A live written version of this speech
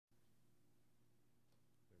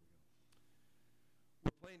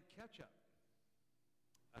Playing catch up.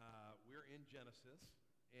 We're in Genesis,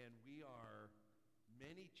 and we are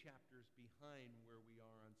many chapters behind where we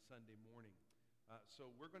are on Sunday morning. So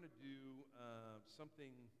we're going to do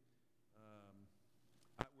something,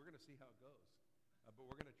 we're going to see how it goes. But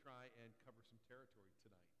we're going to try and cover some territory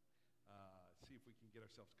tonight, see if we can get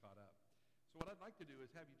ourselves caught up. So what I'd like to do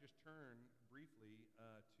is have you just turn briefly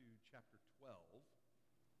to chapter 12.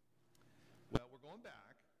 Well, we're going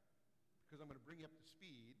back because I'm going to bring you up to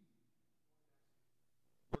speed.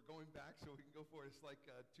 We're going back so we can go forward. It's like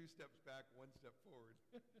 2 steps back, 1 step forward.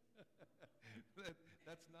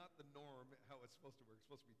 That's not the norm, how it's supposed to work. It's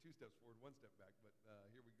supposed to be 2 steps forward, 1 step back, but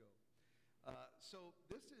here we go. So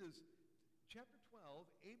this is chapter 12.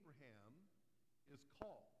 Abraham is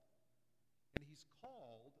called. And he's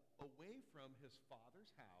called away from his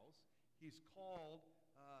father's house. He's called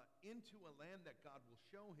into a land that God will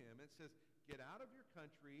show him. It says, get out of your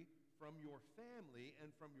country, from your family, and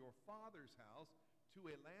from your father's house, to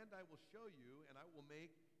a land I will show you, and I will make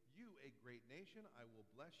you a great nation. I will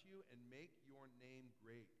bless you and make your name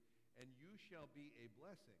great, and you shall be a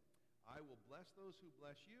blessing. I will bless those who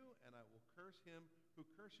bless you, and I will curse him who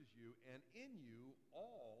curses you, and in you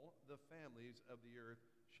all the families of the earth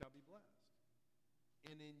shall be blessed.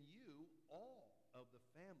 And in you all of the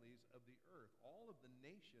families of the earth, all of the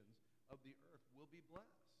nations of the earth will be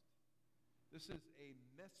blessed. This is a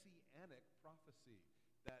messianic prophecy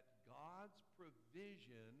that God's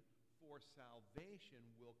provision for salvation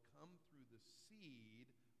will come through the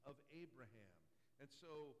seed of Abraham. And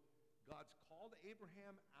so God's called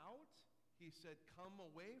Abraham out. He said, come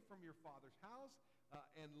away from your father's house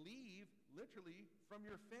and leave literally from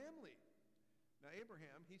your family. Now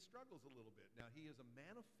Abraham, he struggles a little bit. Now he is a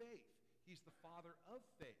man of faith. He's the father of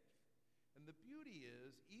faith. And the beauty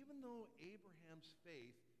is, even though Abraham's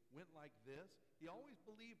faith went like this, he always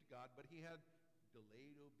believed God, but he had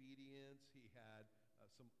delayed obedience. He had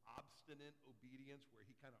some obstinate obedience where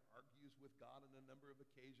he kind of argues with God on a number of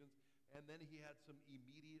occasions. And then he had some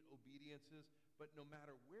immediate obediences. But no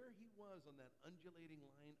matter where he was on that undulating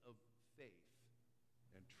line of faith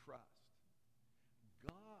and trust,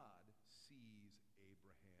 God sees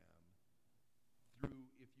Abraham through,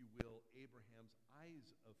 if you will, Abraham's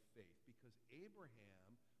eyes of faith. Because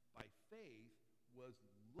Abraham, by faith, was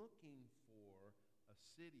looking for a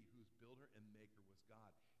city whose builder and maker was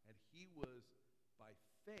God. And he was, by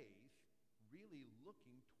faith, really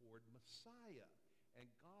looking toward Messiah. And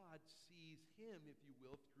God sees him, if you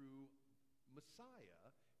will, through Messiah.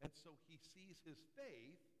 And so he sees his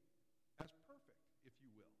faith as perfect, if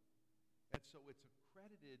you will. And so it's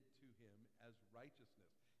accredited to him as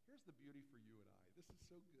righteousness. Here's the beauty for you and I. This is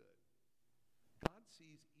so good. God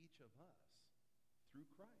sees each of us through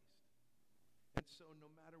Christ. And so no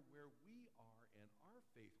matter where we are in our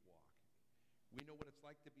faith walk, we know what it's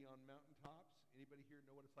like to be on mountaintops. Anybody here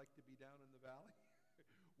know what it's like to be down in the valley?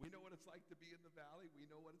 We know what it's like to be in the valley. We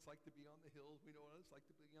know what it's like to be on the hills. We know what it's like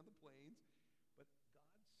to be on the plains. But God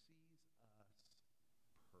sees us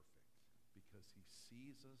perfect because he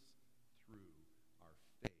sees us through our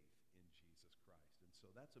faith in Jesus Christ. And so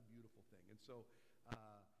that's a beautiful thing. And so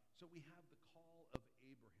we have the call of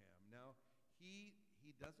Abraham. Now, he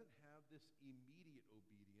doesn't have this immediate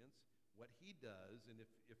obedience. What he does, and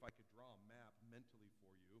if I could draw a map mentally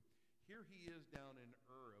for you, here he is down in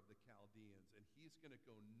Ur of the Chaldeans, and he's going to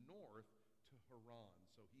go north to Haran.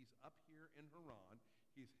 So he's up here in Haran.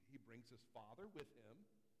 He brings his father with him.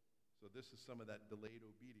 So this is some of that delayed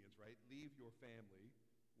obedience, right? Leave your family.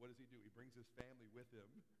 What does he do? He brings his family with him,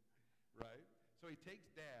 right? So he takes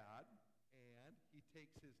dad, and he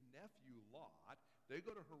takes his nephew Lot. They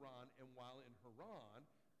go to Haran, and while in Haran,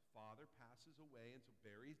 father passes away, and so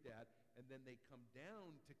buries dad, and then they come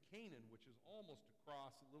down to Canaan, which is almost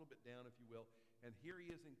across, a little bit down, if you will, and here he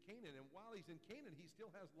is in Canaan, and while he's in Canaan, he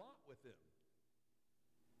still has Lot with him.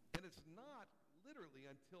 And it's not literally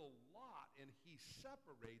until Lot and he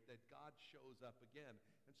separate that God shows up again.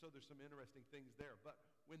 And so there's some interesting things there. But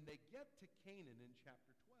when they get to Canaan in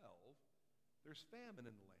chapter 12, there's famine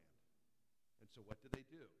in the land. And so what do?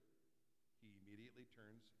 He immediately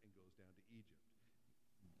turns and goes down to Egypt.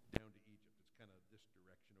 It's kind of this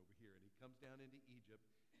direction over here. And he comes down into Egypt.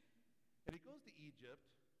 And he goes to Egypt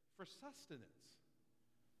for sustenance.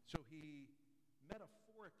 So he,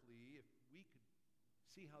 metaphorically, if we could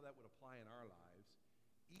see how that would apply in our lives,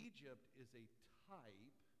 Egypt is a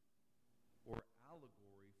type or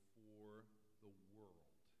allegory for the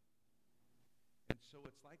world. And so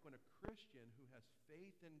it's like when a Christian who has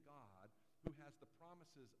faith in God, who has the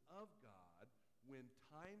promises of God, when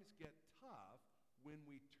times get tough, when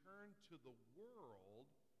we turn to the world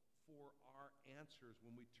for our answers,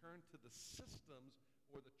 when we turn to the systems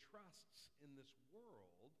or the trusts in this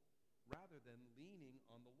world rather than leaning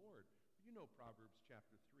on the Lord. You know Proverbs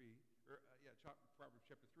chapter 3, Proverbs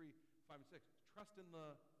chapter 3, 5 and 6. Trust in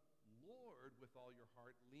the Lord with all your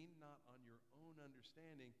heart. Lean not on your own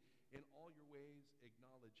understanding. In all your ways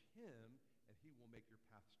acknowledge him, and he will make your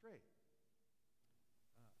path straight.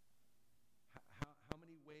 How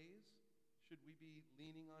many ways should we be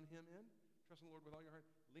leaning on him in? Trust in the Lord with all your heart.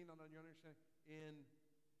 Lean not on your own understanding. In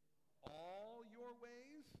all your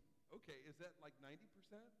ways? Okay, is that like 90%?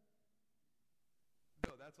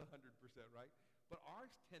 No, that's 100%, right? But our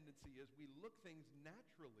tendency is we look things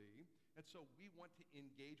naturally, and so we want to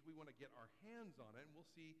engage, we want to get our hands on it, and we'll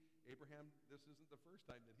see Abraham, this isn't the first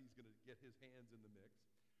time that he's going to get his hands in the mix.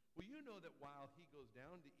 Well, you know that while he goes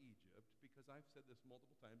down to Egypt, because I've said this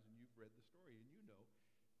multiple times, and you've read the story, and you know,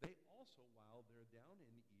 they also, while they're down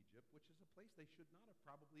in Egypt, which is a place they should not have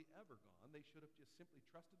probably ever gone, they should have just simply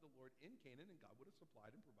trusted the Lord in Canaan, and God would have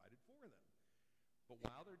supplied and provided for them. But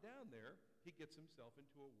while they're down there, he gets himself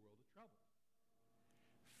into a world of trouble.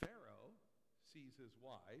 Pharaoh sees his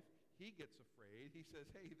wife. He gets afraid. He says,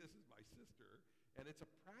 hey, this is my sister. And it's a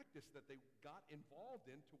practice that they got involved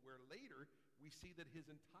in to where later we see that this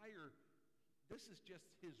is just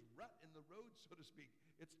his rut in the road, so to speak.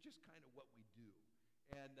 It's just kind of what we do.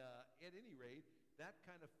 And at any rate, that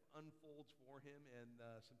kind of unfolds for him, and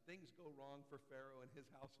some things go wrong for Pharaoh and his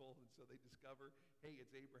household, and so they discover, hey,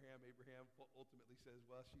 it's Abraham. Abraham ultimately says,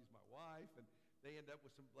 well, she's my wife, and they end up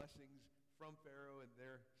with some blessings from Pharaoh, and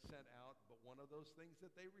they're sent out. But one of those things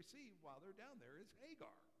that they receive while they're down there is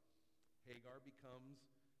Hagar. Hagar becomes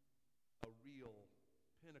a real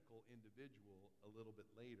pinnacle individual a little bit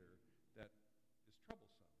later that is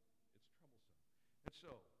troublesome. It's troublesome. And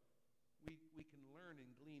so we can learn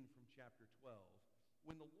and glean from chapter 12.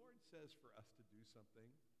 When the Lord says for us to do something,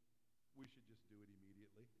 we should just do it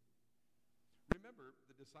immediately. Remember,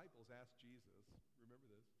 the disciples asked Jesus, remember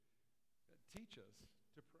this, teach us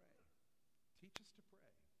to pray. Teach us to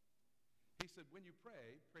pray. He said, when you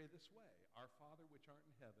pray, pray this way. Our Father which art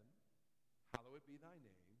in heaven, hallowed be thy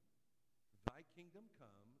name. Thy kingdom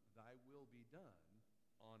come, thy will be done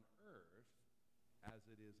on earth as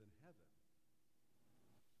it is in heaven.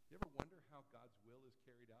 You ever wonder how God's will is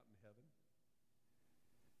carried out in heaven?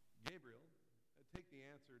 Gabriel, take the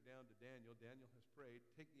answer down to Daniel. Daniel has prayed.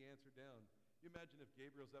 Take the answer down. You imagine if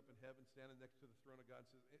Gabriel's up in heaven standing next to the throne of God and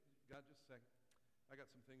says, God, just a second. I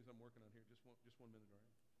got some things I'm working on here. Just 1 minute, all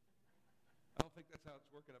right? I don't think that's how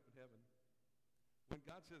it's working up in heaven. When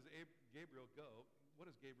God says, Gabriel, go,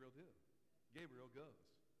 what does Gabriel do? Gabriel goes.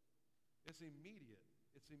 It's immediate.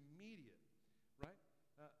 It's immediate, right?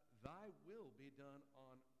 Thy will be done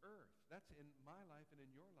on earth. That's in my life and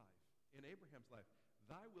in your life, in Abraham's life.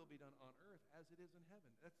 Thy will be done on earth as it is in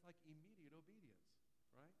heaven. That's like immediate obedience,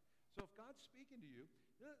 right? So if God's speaking to you,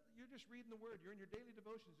 you're just reading the Word. You're in your daily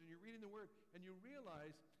devotions and you're reading the Word, and you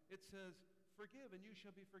realize it says, forgive and you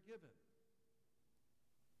shall be forgiven.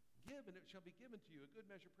 Give and it shall be given to you. A good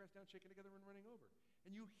measure pressed down, shaken together, and running over.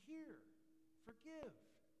 And you hear, forgive.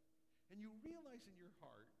 And you realize in your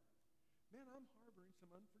heart, man, I'm harboring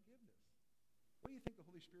some unforgiveness. What do you think the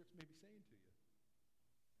Holy Spirit's maybe saying to you?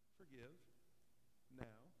 Forgive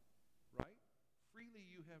now, right? Freely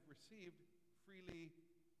you have received, freely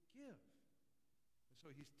give. And so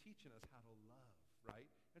he's teaching us how to love, right?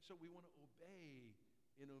 And so we want to obey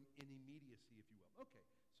in immediacy, if you will. Okay,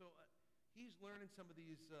 so he's learning some of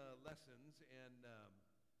these lessons, and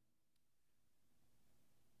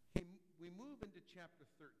we move into chapter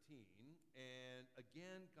 13, and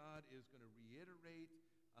again, God is going to reiterate,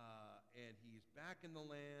 and he's back in the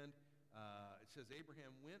land. It says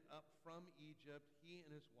Abraham went up from Egypt, he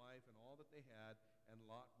and his wife and all that they had, and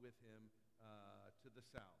Lot with him to the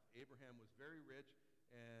south. Abraham was very rich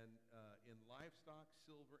and in livestock,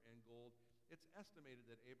 silver, and gold. It's estimated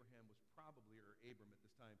that Abraham was probably, or Abram at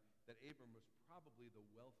this time, that Abram was probably the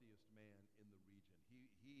wealthiest man in the region.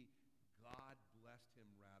 God blessed him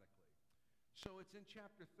radically. So it's in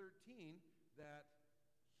chapter 13 that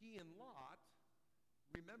he and Lot,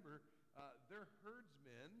 remember, they're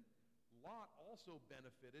herdsmen. Lot also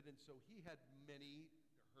benefited, and so he had many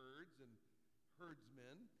herds and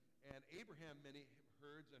herdsmen, and Abraham many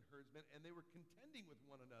herds and herdsmen, and they were contending with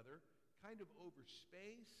one another, kind of over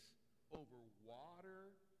space, over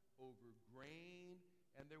water, over grain,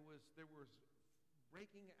 and there was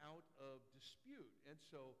breaking out of dispute. And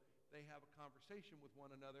so they have a conversation with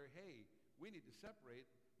one another. Hey, we need to separate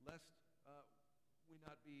lest we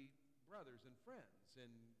not be brothers and friends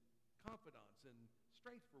and confidants and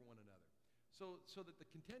strength for one another. So that the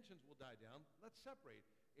contentions will die down, let's separate.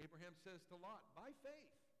 Abraham says to Lot, by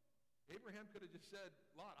faith, Abraham could have just said,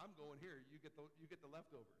 Lot, I'm going here. You get the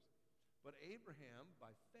leftovers. But Abraham,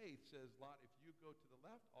 by faith, says, Lot, if you go to the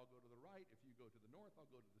left, I'll go to the right. If you go to the north,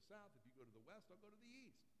 I'll go to the south. If you go to the west, I'll go to the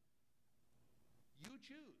east. You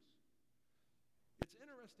choose. It's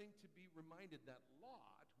interesting to be reminded that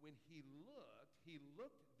Lot, when he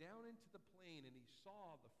looked down into the plain and he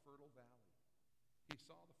saw the fertile valley. He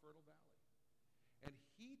saw the fertile valley. And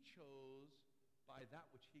he chose by that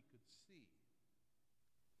which he could see.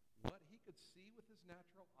 What he could see with his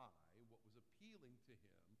natural eye, what was appealing to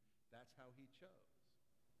him, that's how he chose.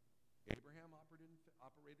 Abraham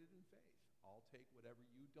operated in faith. I'll take whatever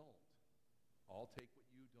you don't. I'll take what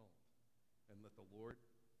you don't. And let the Lord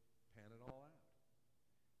pan it all out.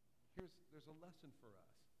 There's a lesson for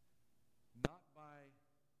us. Not by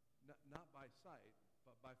sight,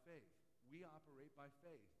 but by faith. We operate by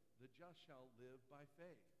faith. The just shall live by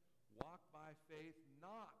faith. Walk by faith,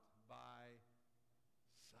 not by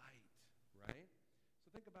sight, right? So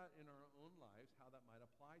think about in our own lives how that might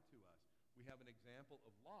apply to us. We have an example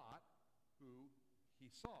of Lot, who he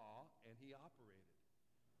saw and he operated.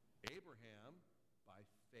 Abraham, by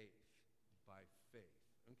faith. By faith,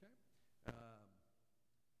 okay?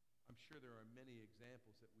 I'm sure there are many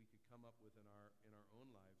examples that we could come up with in our own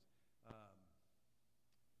lives.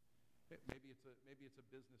 Maybe it's a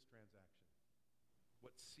business transaction.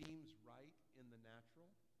 What seems right in the natural.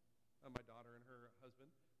 My daughter and her husband,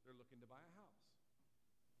 they're looking to buy a house.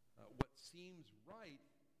 What seems right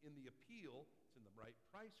in the appeal, it's in the right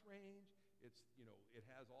price range. It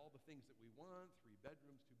has all the things that we want, 3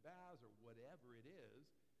 bedrooms, 2 baths, or whatever it is.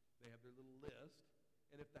 They have their little list.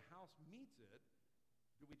 And if the house meets it,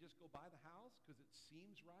 do we just go buy the house because it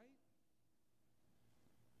seems right?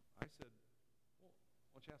 I said, well,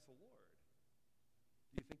 why don't you ask the Lord?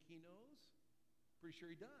 Do you think he knows? Pretty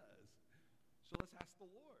sure he does. So let's ask the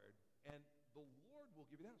Lord. And the Lord will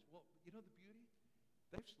give you the answer. Well, you know the beauty?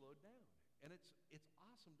 They've slowed down. And it's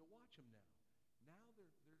awesome to watch them now. Now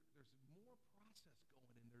there's more process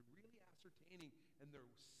going, and they're really ascertaining, and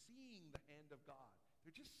they're seeing the hand of God.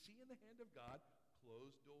 They're just seeing the hand of God,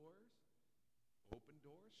 close doors, open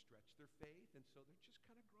doors, stretch their faith, and so they're just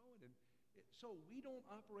kind of growing. And so we don't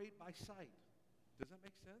operate by sight. Does that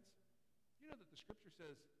make sense? You know that the Scripture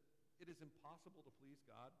says it is impossible to please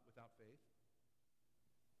God without faith?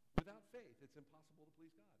 Without faith, it's impossible to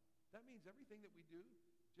please God. That means everything that we do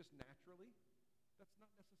just naturally, that's not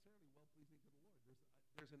necessarily well-pleasing to the Lord.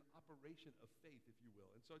 There's an operation of faith, if you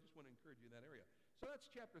will. And so I just want to encourage you in that area. So that's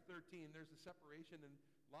chapter 13. There's the separation, and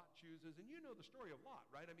Lot chooses. And you know the story of Lot,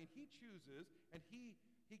 right? I mean, he chooses, and he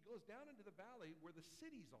goes down into the valley where the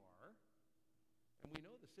cities are. And we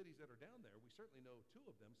know the cities that are down there. We certainly know 2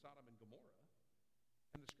 of them, Sodom and Gomorrah.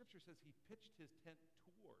 And the Scripture says he pitched his tent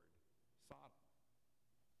toward Sodom.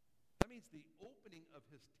 That means the opening of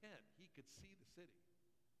his tent, he could see the city.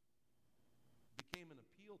 Became an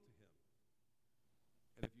appeal to him.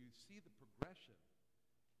 And if you see the progression,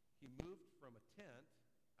 he moved from a tent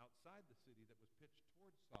outside the city that was pitched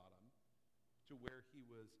towards Sodom to where he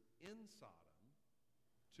was in Sodom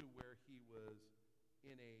to where he was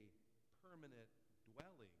in a permanent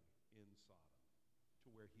dwelling in Sodom to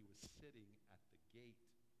where he was sitting at the gate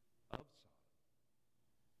of Sodom.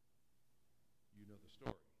 You know the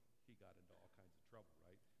story. He got into all kinds of trouble,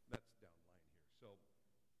 right? That's down the line here. So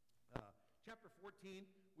chapter 14,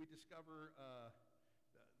 we discover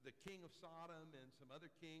the king of Sodom and some other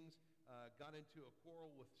kings got into a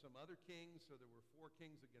quarrel with some other kings. So there were 4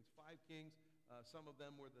 kings against 5 kings. Some of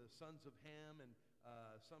them were the sons of Ham and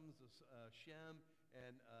sons of Shem.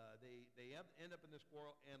 And they end up in this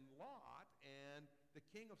quarrel. And Lot and the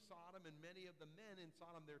king of Sodom and many of the men in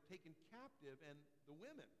Sodom, they're taken captive, and the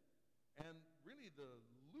women. And really the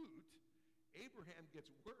loot, Abraham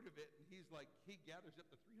gets word of it, and he gathers up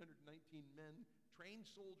the 319 men, trained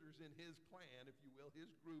soldiers in his clan, if you will,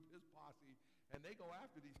 his group, his posse, and they go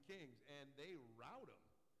after these kings, and they rout them.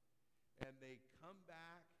 And they come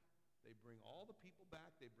back, they bring all the people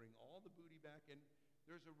back, they bring all the booty back, and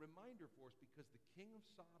there's a reminder for us because the king of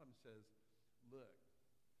Sodom says, look,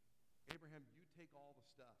 Abraham, you take all the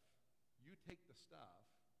stuff. You take the stuff,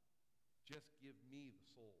 just give me the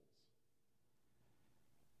souls.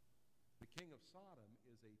 The king of Sodom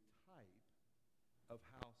is a type of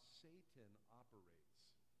how Satan operates.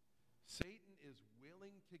 Satan is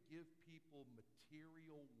willing to give people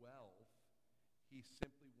material wealth. He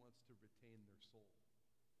simply wants to retain their soul.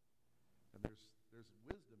 And there's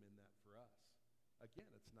wisdom in that for us.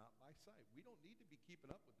 Again, it's not by sight. We don't need to be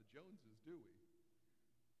keeping up with the Joneses, do we?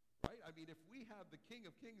 Right? I mean, if we have the King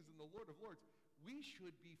of Kings and the Lord of Lords, we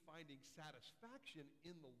should be finding satisfaction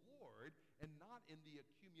in the Lord and not in the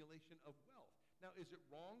accumulation of wealth. Now, is it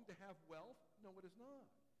wrong to have wealth? No, it is not.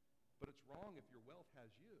 But it's wrong if your wealth has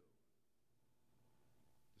you.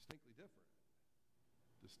 Distinctly different.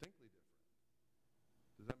 Distinctly different.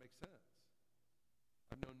 Does that make sense?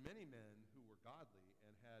 I've known many men who were godly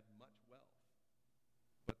and had much wealth,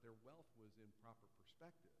 but their wealth was in proper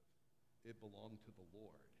perspective. It belonged to the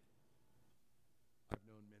Lord. I've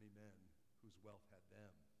known many men whose wealth had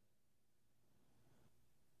them,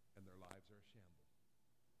 and their lives are a shamble.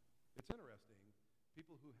 It's interesting,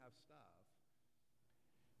 people who have stuff,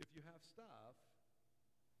 if you have stuff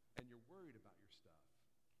and you're worried about your stuff,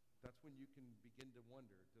 that's when you can begin to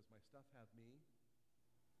wonder, does my stuff have me,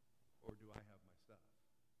 or do I have my stuff?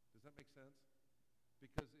 Does that make sense?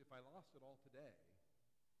 Because if I lost it all today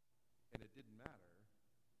and it didn't matter,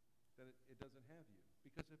 then it doesn't have you.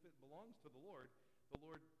 Because if it belongs to the Lord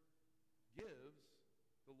gives,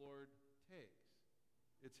 the Lord takes.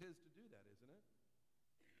 It's his to do that, isn't it?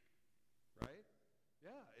 Right?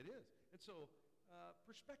 Yeah, it is. And so,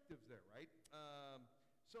 perspective's there, right?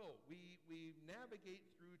 So we navigate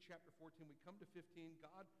through chapter 14. We come to 15.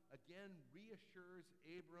 God again reassures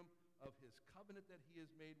Abram of his covenant that he has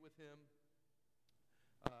made with him.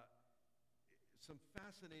 Some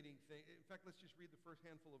fascinating thing. In fact, let's just read the first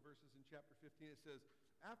handful of verses in chapter 15. It says,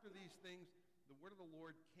 after these things, the word of the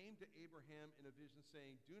Lord came to Abraham in a vision,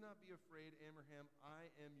 saying, do not be afraid, Abraham. I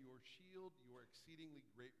am your shield, your exceedingly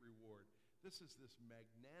great reward. This is this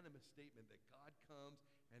magnanimous statement that God comes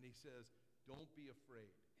and he says, don't be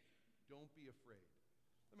afraid. Don't be afraid.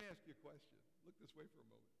 Let me ask you a question. Look this way for a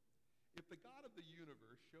moment. If the God of the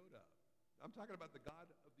universe showed up, I'm talking about the God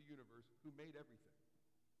of the universe who made everything.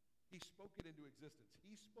 He spoke it into existence.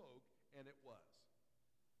 He spoke and it was.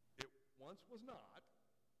 It once was not.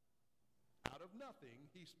 Out of nothing,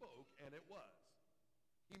 he spoke and it was.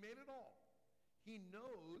 He made it all. He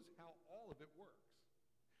knows how all of it works.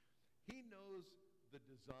 He knows the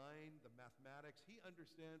design, the mathematics. He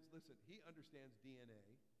understands, listen, he understands DNA.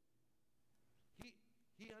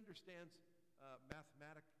 He understands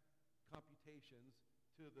mathematic computations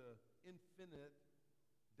to the infinite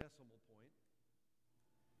decimal point.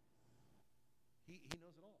 He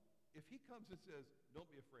knows it all. If he comes and says, don't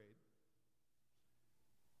be afraid,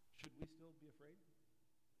 should we still be afraid?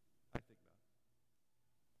 I think not.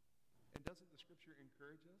 And doesn't the scripture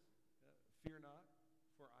encourage us? Fear not,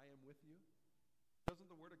 for I am with you.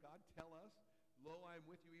 Doesn't the word of God tell us, lo, I am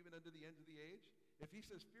with you even unto the ends of the age? If he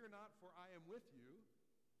says, fear not, for I am with you,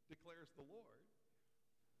 declares the Lord,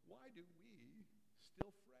 why do we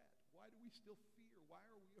still fret? Why do we still fear? Why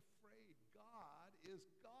are we afraid? God is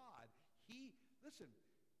God. Listen,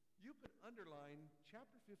 you could underline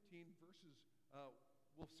chapter 15 verses,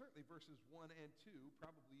 certainly verses 1 and 2,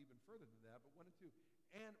 probably even further than that, but 1 and 2.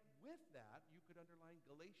 And with that, you could underline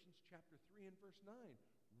Galatians chapter 3 and verse 9.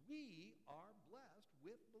 We are blessed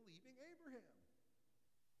with believing Abraham.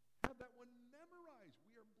 Have that one memorized.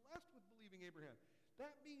 We are blessed with believing Abraham.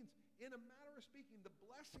 That means, in a matter of speaking, the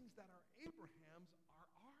blessings that are Abraham's are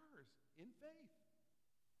ours in faith.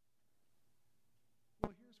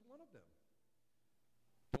 Well, here's one of them.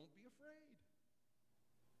 Don't be afraid.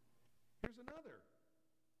 Here's another.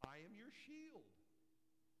 I am your shield.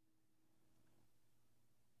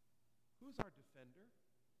 Who's our defender?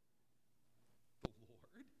 The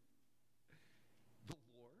Lord. The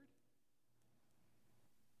Lord.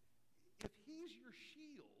 If he's your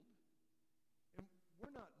shield, and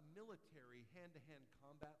we're not military hand-to-hand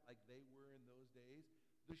combat like they were in those days,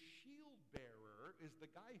 the shield bearer is the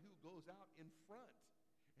guy who goes out in front,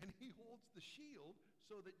 and he holds the shield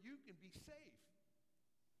so that you can be safe.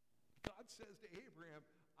 God says to Abraham,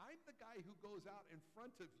 I'm the guy who goes out in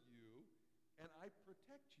front of you, and I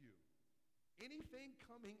protect you. Anything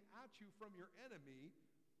coming at you from your enemy,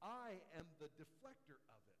 I am the deflector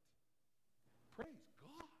of it. Praise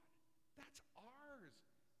God. That's ours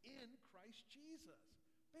in Christ Jesus.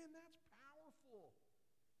 Man, that's powerful.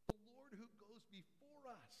 The Lord who goes before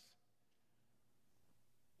us.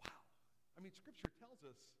 Wow. I mean, Scripture tells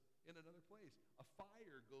us in another place, a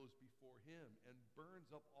fire goes before him and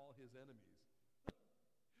burns up all his enemies.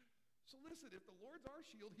 So listen, if the Lord's our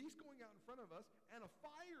shield, he's going out in front of us, and a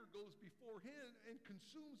fire goes before him and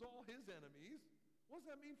consumes all his enemies, what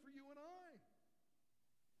does that mean for you and I?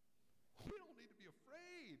 We don't need to be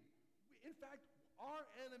afraid. In fact, our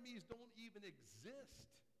enemies don't even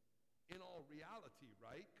exist in all reality,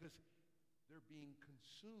 right? Because they're being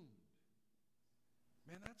consumed.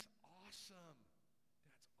 Man, that's awesome.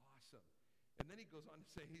 That's awesome. And then he goes on to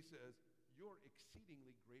say, he says, your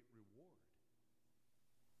exceedingly great reward.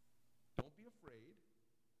 Don't be afraid.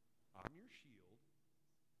 I'm your shield,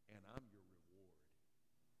 and I'm your reward.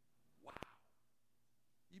 Wow.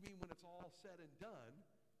 You You mean when it's all said and done,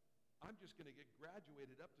 I'm just going to get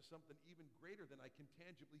graduated up to something even greater than I can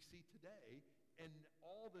tangibly see today, and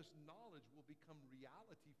all this knowledge will become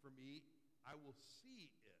reality for me. I will see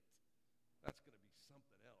it. That's going to be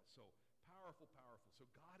something else. So powerful, powerful. So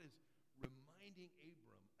God is reminding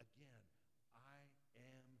Abram again, I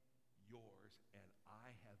am yours, and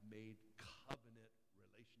I have made covenant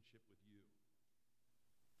relationship with you.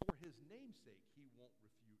 For his namesake, he won't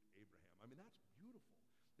refute Abraham. I mean, that's beautiful.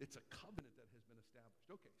 It's a covenant that has been established.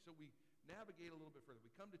 Okay, so we navigate a little bit further. We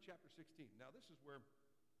come to chapter 16. Now, this is where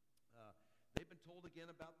they've been told again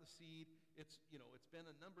about the seed. It's been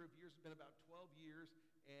a number of years. It's been about 12 years,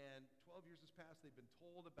 and 12 years has passed. They've been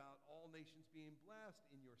told about all nations being blessed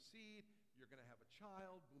in your seed. You're going to have a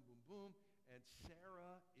child, boom, boom, boom. And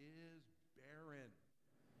Sarah is barren.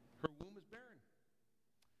 Her womb is barren.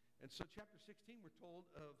 And so chapter 16, we're told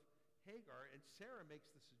of Hagar, and Sarah makes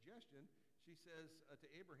the suggestion. She says to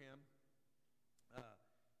Abraham,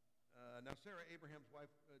 now Sarah, Abraham's wife,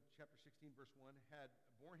 chapter 16, verse 1, had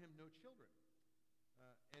borne him no children.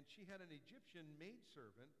 And she had an Egyptian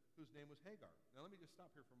maidservant whose name was Hagar. Now let me just stop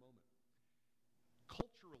here for a moment.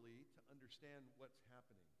 Culturally, to understand what's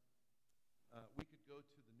happening, we could go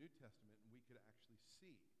to the New Testament and we could actually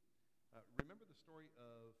see. Remember the story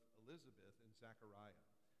of Elizabeth and Zechariah,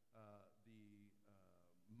 the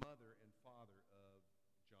mother and father of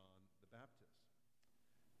John the Baptist.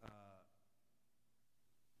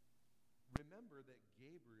 Remember that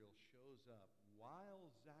Gabriel shows up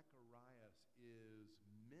while Zacharias is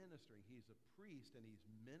ministering. He's a priest and he's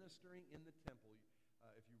ministering in the temple.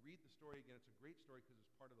 If you read the story again, it's a great story because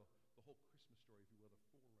it's part of the whole Christmas story, if you will, the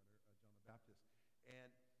forerunner, John the Baptist.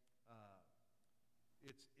 And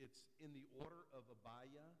it's in the order of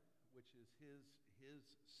Abiah, which is his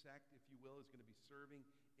sect, if you will, is going to be serving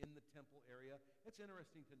in the temple area. It's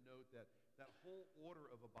interesting to note that whole order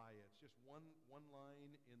of Abiah, it's just one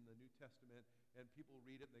line in the New Testament, and people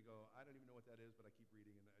read it and they go, I don't even know what that is, but I keep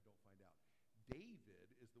reading and I don't find out. David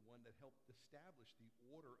is the one that helped establish the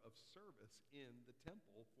order of service in the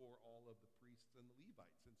temple for all of the priests and the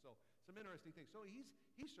Levites. And so some interesting things. So he's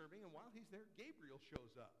serving, and while he's there, Gabriel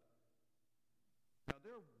shows up. Now,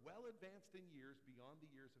 they're well advanced in years, beyond the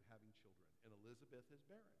years of having children, and Elizabeth is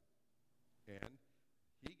barren. And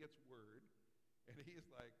he gets word, and he's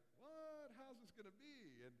like, what? How's this going to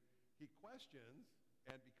be? And he questions,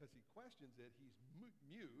 and because he questions it, he's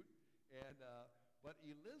mute. And but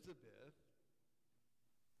Elizabeth,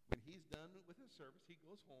 when he's done with his service, he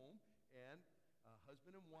goes home, and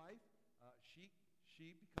husband and wife, she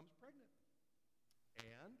becomes pregnant.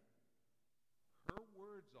 And her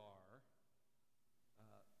words are,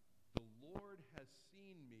 the Lord has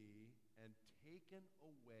seen me and taken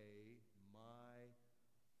away my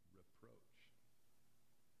reproach.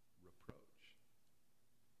 Reproach.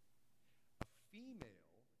 A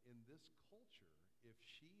female in this culture, if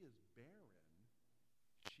she is barren,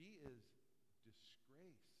 she is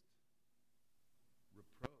disgraced,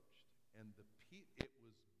 reproached, and it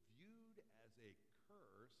was viewed as a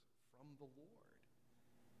curse from the Lord.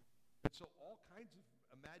 And so all kinds of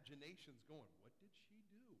imaginations going, what did she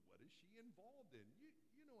do? What is she involved in?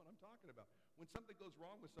 You know what I'm talking about. When something goes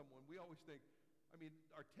wrong with someone, we always think,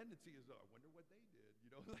 our tendency is, I wonder what they did.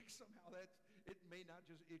 Like somehow it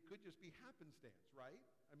could just be happenstance, right?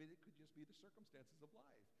 It could just be the circumstances of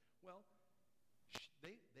life. Well,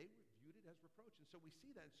 they viewed it as reproach. And so we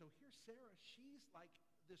see that. And so here's Sarah. She's like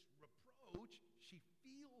this reproach. She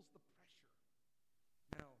feels the pressure.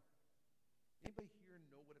 Now, anybody here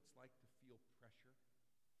know what it's like to feel pressure?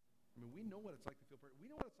 We know what it's like to feel pressure. We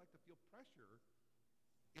know what it's like to feel pressure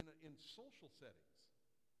in social settings.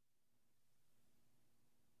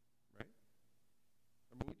 Right?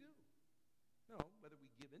 We do. No, whether we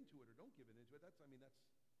give into it or don't give into it, that's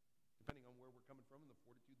depending on where we're coming from and the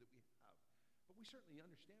fortitude that we have. But we certainly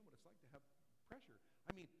understand what it's like to have pressure.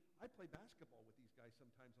 I play basketball with these guys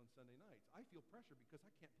sometimes on Sunday nights. I feel pressure because I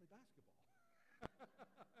can't play basketball.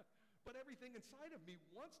 But everything inside of me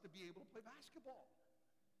wants to be able to play basketball.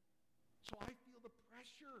 So I feel the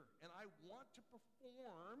pressure, and I want to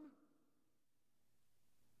perform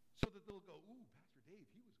so that they'll go, ooh, Pastor Dave,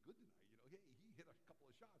 he was good tonight. Hey, he hit a couple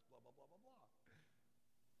of shots, blah, blah, blah, blah, blah.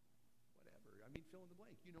 Whatever. Fill in the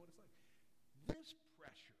blank. You know what it's like. This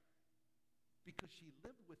pressure, because she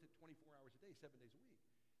lived with it 24 hours a day, 7 days a week,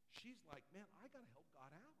 she's like, man, I got to help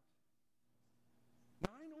God out.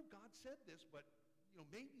 Now, I know God said this, but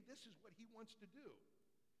maybe this is what he wants to do.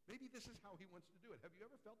 Maybe this is how he wants to do it. Have you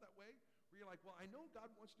ever felt that way? Where you're like, well, I know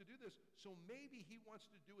God wants to do this, so maybe he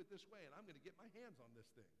wants to do it this way, and I'm going to get my hands on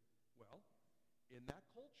this thing. Well, in that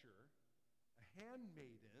culture, a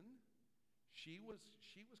handmaiden, She was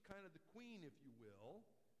kind of the queen, if you will.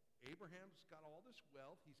 Abraham's got all this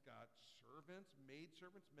wealth. He's got servants,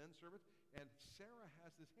 maidservants, men servants, and Sarah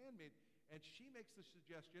has this handmaid. And she makes the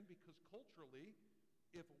suggestion because culturally,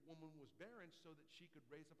 if a woman was barren so that she could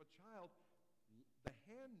raise up a child, the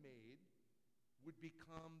handmaid would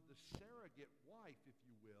become the surrogate wife, if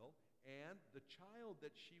you will, and the child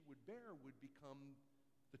that she would bear would become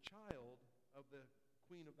the child of the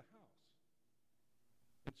queen of the house.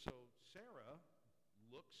 And so Sarah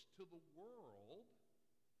looks to the world.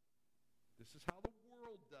 This is how the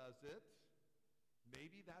world does it.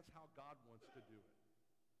 Maybe that's how God wants to do it.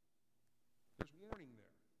 There's warning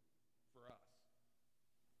there for us.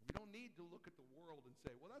 We don't need to look at the world and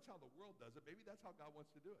say, well, that's how the world does it. Maybe that's how God wants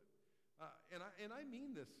to do it. And I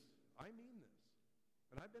mean this. I mean this.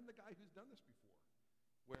 And I've been the guy who's done this before,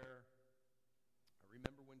 where I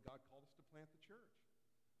remember when God called us to plant the church.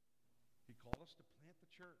 He called us to plant the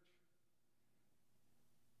church.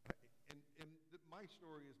 My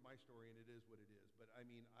story is my story, and it is what it is. But I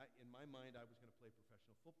mean, in my mind, I was going to play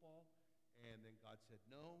professional football, and then God said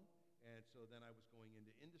no. And so then I was going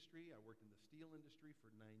into industry. I worked in the steel industry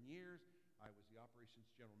for 9 years. I was the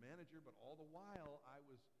operations general manager, but all the while I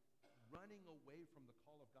was running away from the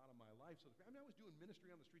call of God in my life. So I was doing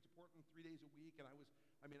ministry on the streets of Portland 3 days a week, and I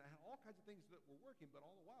had all kinds of things that were working, but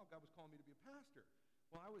all the while God was calling me to be a pastor.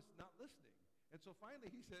 Well, I was not listening. And so finally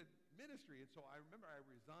he said, ministry. And so I remember I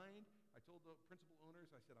resigned. I told the principal owners,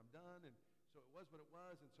 I said, I'm done. And so it was what it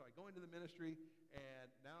was. And so I go into the ministry. And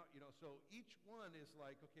now, so each one is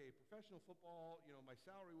like, okay, professional football, my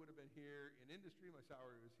salary would have been here. In industry, my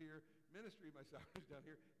salary was here. Ministry, my salary was down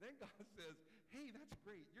here. Then God says, hey, that's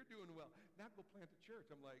great. You're doing well. Now go plant a church.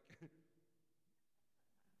 I'm like,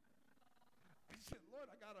 I said, Lord,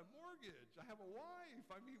 I got a mortgage. I have a wife.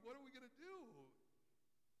 I mean, what are we going to do?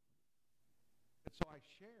 And so I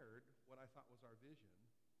shared what I thought was our vision.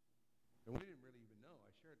 And we didn't really even know.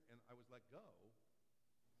 I shared, and I was let go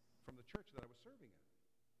from the church that I was serving at.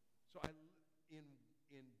 So in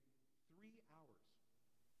 3 hours,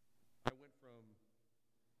 I went from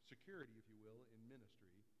security, if you will, in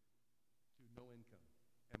ministry to no income.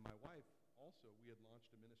 And my wife also, we had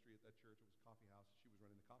launched a ministry at that church. It was a coffee house. She was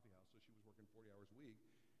running the coffee house, so she was working 40 hours a week.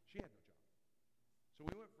 She had no job. So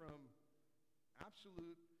we went from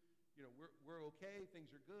absolute, we're okay,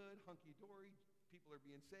 things are good, hunky-dory, people are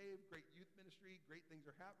being saved, great youth ministry, great things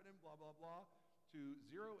are happening, blah, blah, blah, to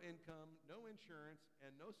zero income, no insurance,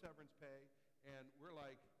 and no severance pay. And we're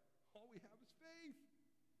like, all we have is faith.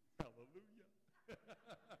 Hallelujah.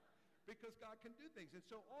 Because God can do things. And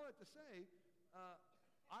so all that to say,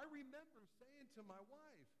 I remember saying to my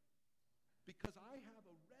wife, because I have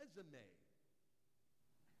a resume,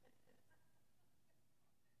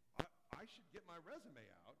 I should get my resume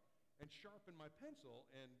out and sharpen my pencil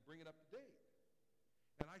and bring it up to date.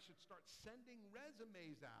 And I should start sending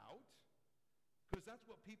resumes out because that's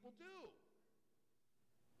what people do.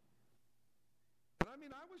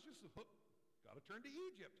 And I was just hooked. Got to turn to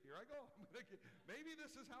Egypt. Here I go. Maybe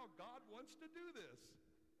this is how God wants to do this.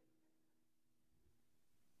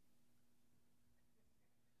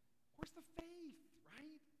 Where's the faith,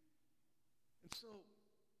 right? And so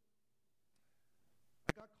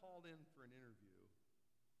I got called in for an interview with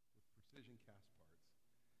Precision Cast Parts.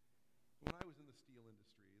 When I was in the steel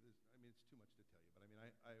industry, it's too much to tell you, but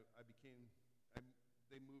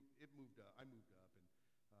it moved up, and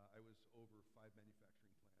I was over 5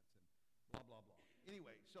 manufacturing plants and blah, blah, blah.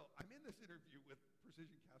 Anyway, so I'm in this interview with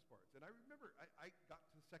Precision Cast Parts, and I remember I got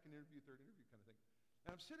to the second interview, third interview kind of thing,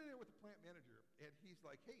 and I'm sitting there with the plant manager, and he's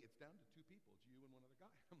like, hey, it's down to 2 people. It's you and one other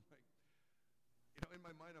guy. I'm like, in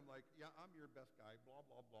my mind, I'm like, yeah, I'm your best guy, blah,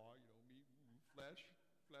 blah, blah, me, flesh,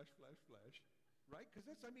 right? Because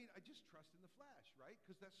I just trust in the flesh, right?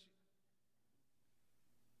 Because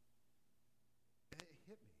and it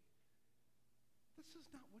hit me. This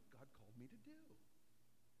is not what God called me to do.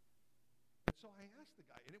 And so I asked the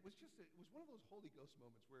guy, and it was one of those Holy Ghost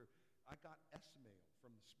moments where I got S-mail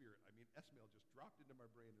from the Spirit. S-mail just dropped into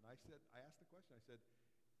my brain, and I asked the question, I said,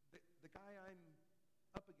 the guy I'm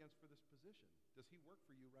up against for this position, does he work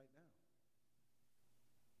for you right now?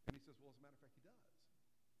 And he says, well, as a matter of fact, he does.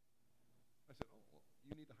 I said, oh, well,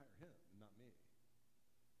 you need to hire him and not me.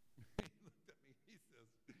 He looked at me, he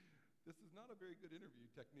says, this is not a very good interview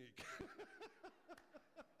technique.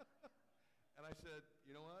 And I said,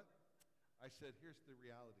 you know what? I said, here's the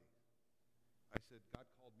reality. I said, God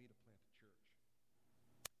called me to plant a church.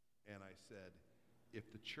 And I said,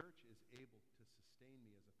 if the church is able to sustain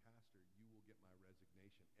me as a pastor, you will get my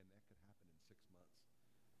resignation, and that could happen in 6 months.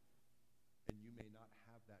 And you may not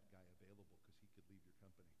have that guy available because he could leave your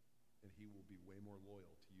company, and he will be way more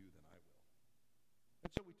loyal to you than I will.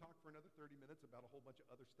 So we talked for another 30 minutes about a whole bunch of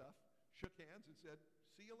other stuff, shook hands and said,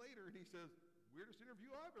 see you later. And he says, weirdest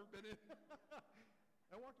interview I've ever been in.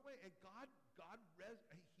 I walked away, and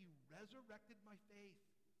he resurrected my faith.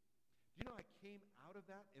 You know, I came out of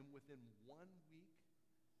that, and within 1 week,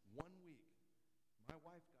 my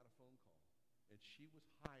wife got a phone call, and she was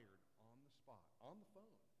hired on the spot, on the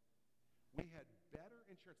phone. We had better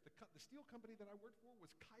insurance. The steel company that I worked for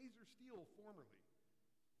was Kaiser Steel formerly.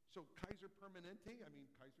 So Kaiser Permanente,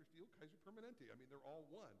 Kaiser Steel, Kaiser Permanente. They're all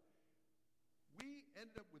one. We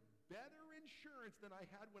ended up with better insurance than I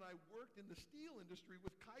had when I worked in the steel industry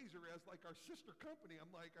with Kaiser as like our sister company.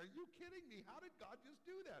 I'm like, are you kidding me? How did God just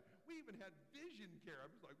do that? We even had vision care.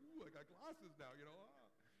 I was like, ooh, I got glasses now,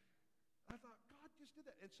 I thought, God just did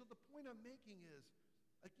that. And so the point I'm making is,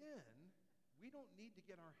 again, we don't need to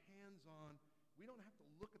get our hands on, we don't have to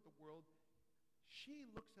look at the world. She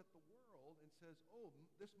looks at the world and says, oh,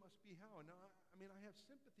 this must be how. Now, I have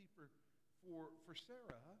sympathy for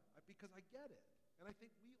Sarah because I get it. And I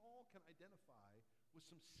think we all can identify with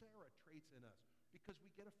some Sarah traits in us because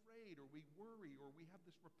we get afraid or we worry or we have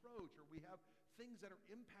this reproach or we have things that are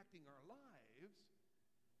impacting our lives.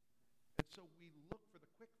 And so we look for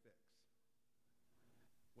the quick fix.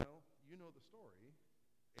 Well, you know the story.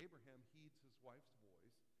 Abraham heeds his wife's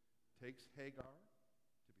voice, takes Hagar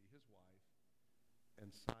to be his wife, and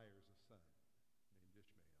sires a son named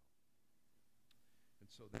Ishmael. And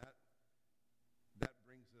so that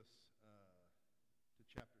brings us to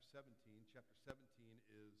chapter 17. Chapter 17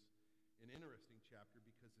 is an interesting chapter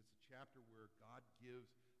because it's a chapter where God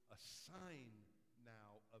gives a sign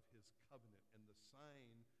now of his covenant. And the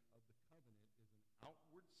sign of the covenant is an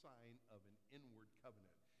outward sign of an inward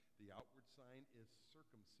covenant. The outward sign is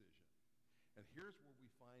circumcision. And here's where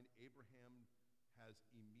we find Abraham has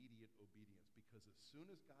immediate obedience, because as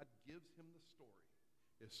soon as God gives him the story,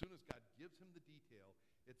 as soon as God gives him the detail,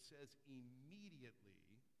 it says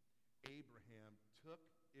immediately Abraham took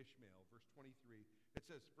Ishmael. Verse 23, it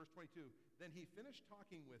says, verse 22, then he finished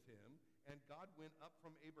talking with him, and God went up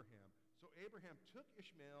from Abraham. So Abraham took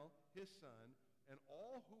Ishmael, his son, and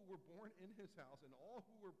all who were born in his house, and all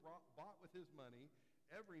who were bought with his money,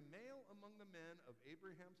 every male among the men of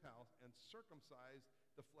Abraham's house, and circumcised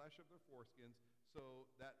the flesh of their foreskins, so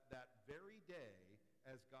that very day,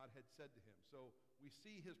 as God had said to him. So we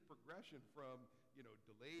see his progression from,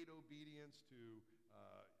 delayed obedience to,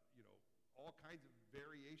 all kinds of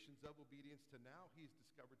variations of obedience to now he's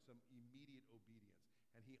discovered some immediate obedience,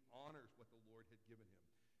 and he honors what the Lord had given him.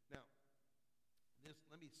 Now,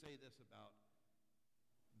 let me say this about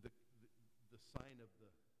the sign of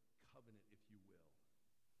the covenant, if you will.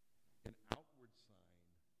 An outward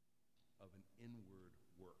sign of an inward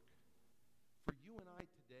work. For you and I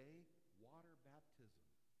today, water baptism,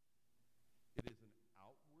 it is an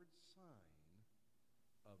outward sign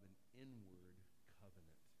of an inward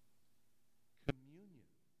covenant. Communion,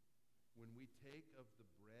 when we take of the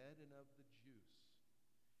bread and of the juice,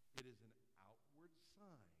 it is an outward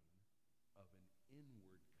sign of an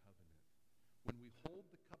inward covenant. When we hold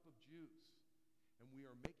the cup of juice and we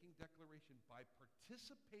are making declaration by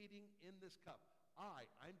participating in this cup,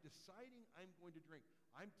 I'm deciding I'm going to drink.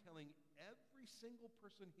 I'm telling every single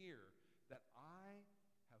person here that I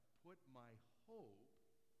have put my hope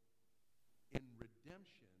in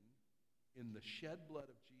redemption in the shed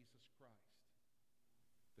blood of Jesus Christ.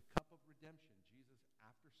 The cup of redemption. Jesus,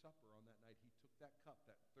 after supper on that night, he took that cup,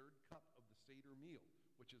 that third cup of the Seder meal,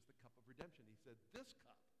 which is the cup of redemption. He said, this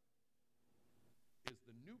cup is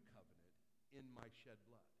the new covenant in my shed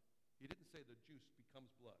blood. He didn't say the juice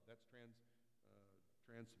becomes blood. That's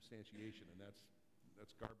transubstantiation, and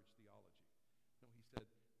that's garbage theology. No, he said,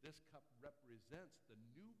 this cup represents the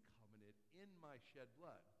new covenant in my shed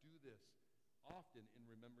blood. Do this often in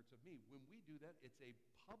remembrance of me. When we do that, it's a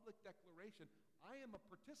public declaration. I am a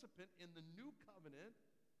participant in the new covenant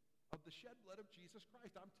of the shed blood of Jesus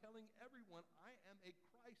Christ. I'm telling everyone I am a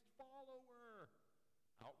Christ follower.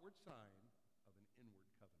 Outward sign of an inward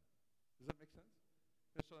covenant. Does that make sense?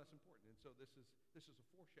 And so that's important. And so this is a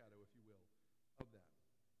foreshadow, if you will, of that.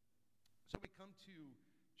 So we come to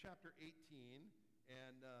chapter 18,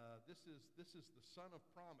 and this is the son of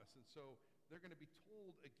promise. And so they're going to be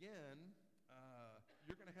told again,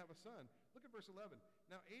 you're going to have a son. Look at verse 11.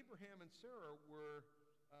 Now Abraham and Sarah were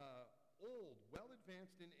old, well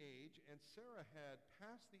advanced in age, and Sarah had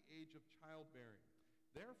passed the age of childbearing.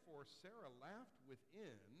 Therefore Sarah laughed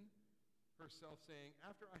within herself, saying,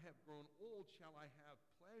 after I have grown old, shall I have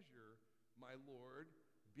pleasure, my Lord,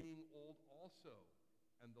 being old also?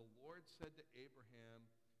 And the Lord said to Abraham,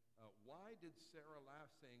 why did Sarah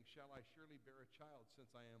laugh, saying, shall I surely bear a child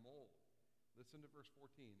since I am old? Listen to verse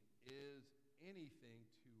 14. Is anything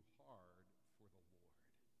too hard for the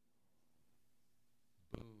Lord?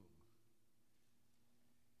 Boom.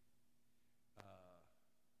 Uh,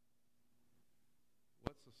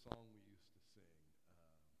 what's the song we used to sing?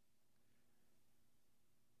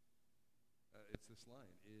 It's this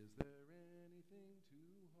line. Is there anything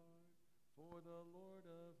too hard for the Lord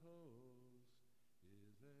of hosts?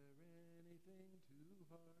 Is there anything too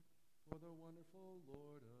hard for the wonderful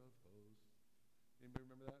Lord of hosts? Anybody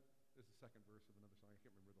remember that? This is the second verse of another song. I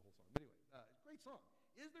can't remember the whole song. But anyway, great song.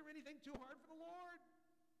 Is there anything too hard for the Lord?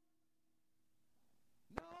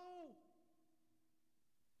 No.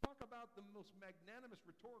 Talk about the most magnanimous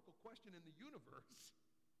rhetorical question in the universe.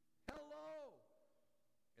 Hello.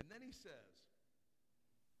 And then he says,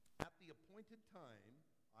 at the appointed time,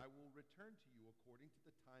 I will return to you according to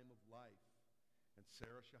the time of life. And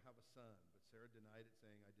Sarah shall have a son. But Sarah denied it,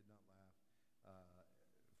 saying, I did not laugh,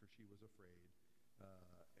 for she was afraid.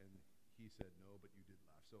 And he said, no, but you did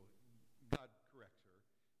laugh. So God corrects her.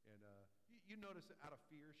 And you notice that out of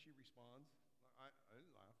fear, she responds, I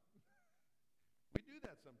didn't laugh. We do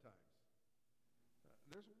that sometimes.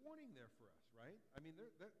 There's a warning there for us, right? I mean,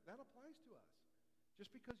 that applies to us.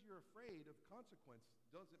 Just because you're afraid of consequence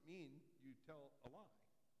doesn't mean you tell a lie.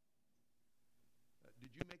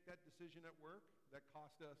 Did you make that decision at work that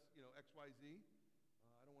cost us, X, Y, Z?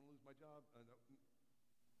 I don't want to lose my job. No. It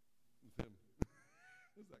was him.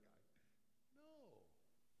 Who's that guy? No.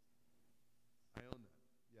 I own that.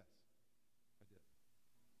 Yes, I did.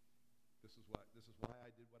 This is why I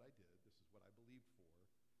did what I did. This is what I believed for.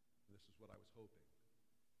 And this is what I was hoping.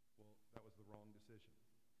 Well, that was the wrong decision.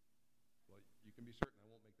 Well, you can be certain I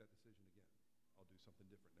won't make that decision again. I'll do something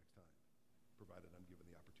different next time, provided I'm given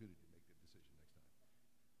the opportunity to make the decision next time.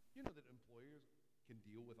 You know that employers can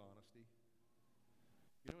deal with honesty?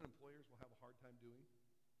 You know what employers will have a hard time doing?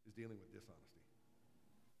 Is dealing with dishonesty.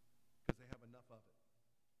 Because they have enough of it.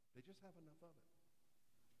 They just have enough of it.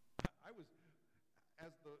 I was,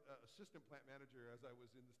 as the assistant plant manager, as I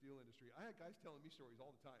was in the steel industry, I had guys telling me stories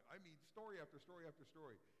all the time. I mean, story after story after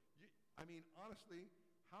story. Honestly,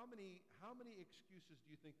 how many excuses do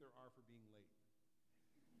you think there are for being late?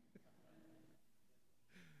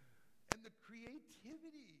 And the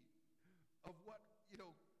creativity of what,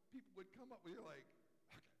 people would come up with. You're like,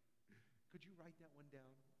 okay, could you write that one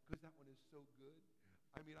down? Because that one is so good.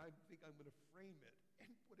 I think I'm going to frame it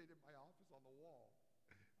and put it in my office on the wall.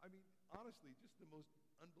 Honestly, just the most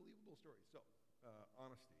unbelievable story. So,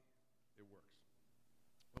 honesty, it works.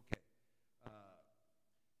 Okay.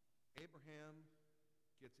 Abraham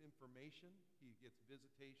gets information. He gets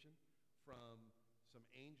visitation from some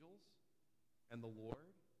angels and the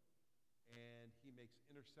Lord. And he makes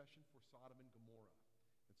intercession for Sodom and Gomorrah.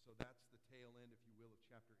 And so that's the tail end, if you will, of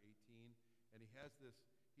chapter 18. And he has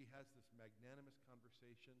this magnanimous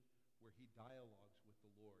conversation where he dialogues with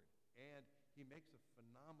the Lord. And he makes a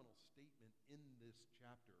phenomenal statement in this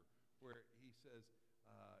chapter where he says,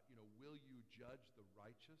 will you judge the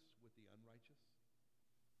righteous with the unrighteous?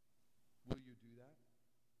 Will you do that?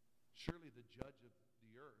 Surely the judge of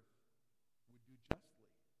the earth would do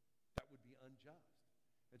justly. That would be unjust.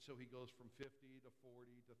 And so he goes from 50 to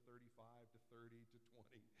 40 to 35 to 30 to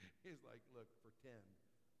 20. He's like, look, for 10,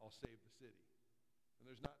 I'll save the city. And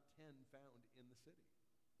there's not 10 found in the city.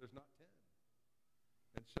 There's not 10.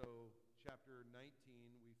 And so chapter 19,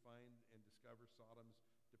 we find and discover Sodom's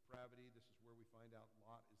depravity. This is where we find out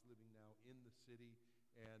Lot is living now in the city.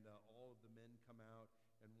 And all of the men come out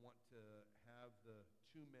and want to have the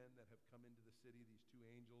two men that have come into the city, these two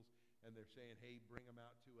angels, and they're saying, hey, bring them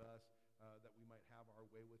out to us. That we might have our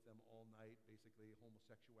way with them all night, basically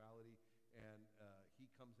homosexuality. And he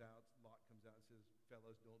comes out, Lot comes out and says,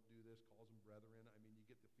 fellas, don't do this, calls them brethren. You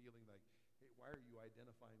get the feeling like, hey, why are you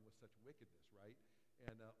identifying with such wickedness, right?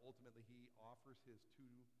 And ultimately he offers his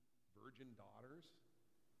two virgin daughters.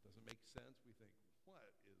 Doesn't make sense. We think, what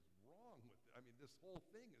is wrong with it? This whole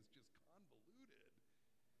thing is just convoluted.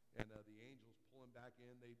 And the angels pull him back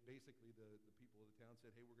in. They basically, the people of the town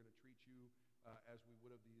said, hey, we're going to treat you as we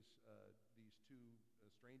would have these two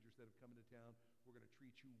strangers that have come into town. We're going to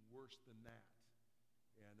treat you worse than that.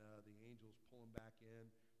 And the angels pull him back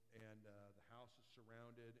in, and the house is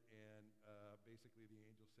surrounded, and basically the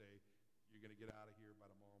angels say, you're going to get out of here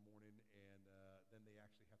by tomorrow morning. And then they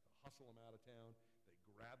actually have to hustle him out of town. They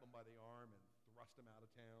grab him by the arm and thrust him out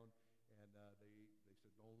of town. And they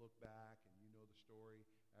said, don't look back, and you know the story.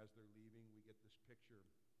 As they're leaving, we get this picture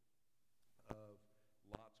of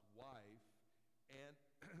Lot's wife. And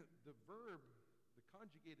the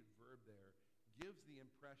conjugated verb there gives the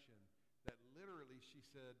impression that literally she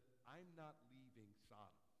said, I'm not leaving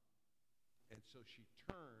Sodom. And so she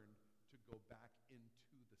turned to go back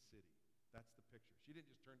into the city. That's the picture. She didn't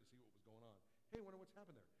just turn to see what was going on. Hey, I wonder what's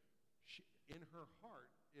happened there. In her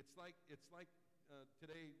heart, it's like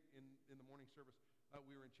today in the morning service,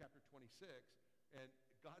 we were in chapter 26, and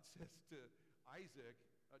God says to Isaac,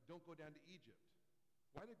 don't go down to Egypt.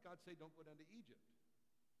 Why did God say don't go down to Egypt?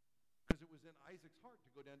 Because it was in Isaac's heart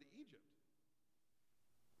to go down to Egypt.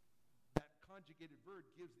 That conjugated verb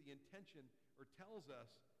gives the intention or tells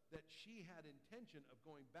us that she had intention of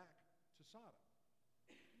going back to Sodom.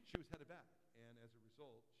 She was headed back, and as a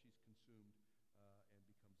result, she's consumed and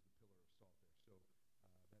becomes the pillar of salt there.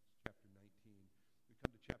 So that's chapter 19. We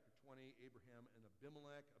come to chapter 20, Abraham and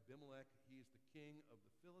Abimelech. Abimelech, he is the king of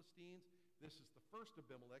the Philistines. This is the first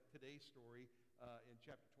Abimelech. Today's story in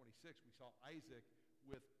chapter 26, we saw Isaac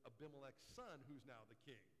with Abimelech's son, who's now the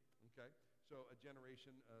king. Okay? So a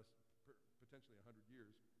generation, potentially 100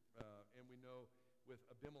 years. And we know with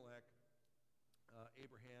Abimelech,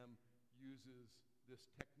 Abraham uses this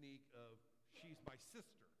technique of, she's my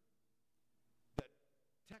sister. That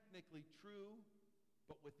technically true,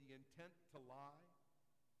 but with the intent to lie.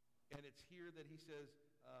 And it's here that he says,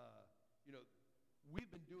 we've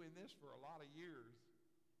been doing this for a lot of years.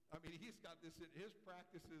 I mean, he's got this in his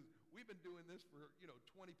practices. We've been doing this for,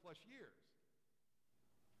 20 plus years.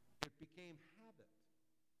 It became habit.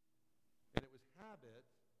 And it was habit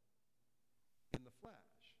in the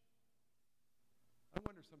flesh. I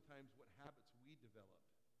wonder sometimes what habits we develop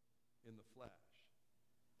in the flesh,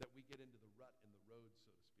 that we get into the rut in the road, so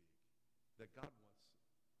to speak, that God wants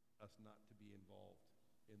us not to be involved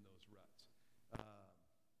in those ruts.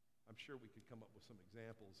 I'm sure we could come up with some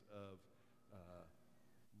examples of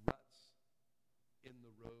ruts in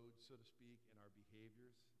the road, so to speak, in our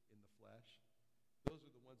behaviors in the flesh. Those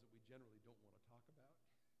are the ones that we generally don't want to talk about,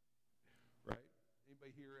 right?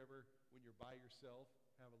 Anybody here ever, when you're by yourself,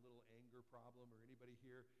 have a little anger problem? Or anybody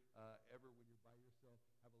here ever, when you're by yourself,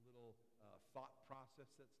 have a little thought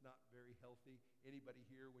process that's not very healthy? Anybody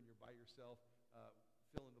here, when you're by yourself,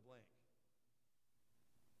 fill in the blank?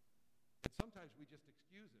 And sometimes we just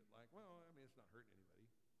excuse it, like, well, I mean, it's not hurting anybody.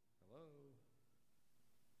 Hello?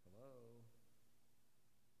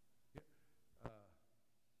 Yeah.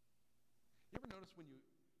 You ever notice when you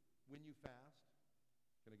fast?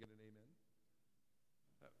 Can I get an amen?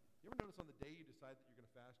 You ever notice on the day you decide that you're going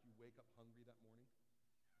to fast, you wake up hungry that morning?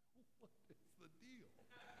 What is the deal?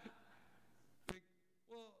 Think,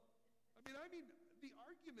 well, I mean, the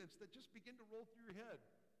arguments that just begin to roll through your head.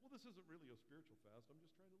 Well, this isn't really a spiritual fast. I'm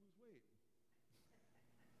just trying to lose weight.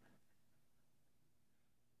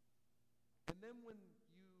 And then when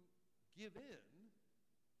you give in,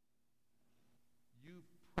 you've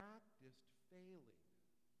practiced failing.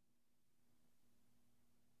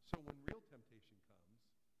 So when real temptation comes,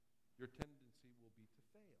 your tendency will be to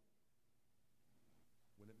fail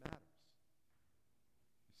when it matters.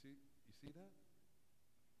 You see that?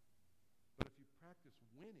 But if you practice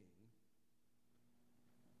winning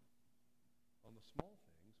on the small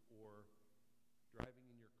things, or driving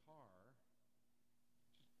in your car,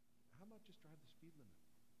 how about just drive the speed limit?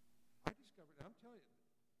 I discovered, and I'm telling you,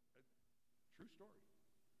 a true story.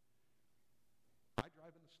 I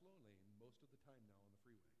drive in the slow lane most of the time now on the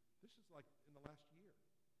freeway. This is like in the last year.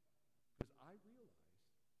 Because I realized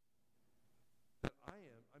that I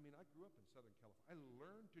grew up in Southern California. I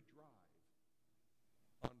learned to drive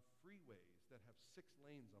on freeways that have 6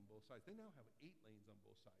 lanes on both sides. They now have 8 lanes on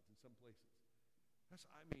both sides in some places.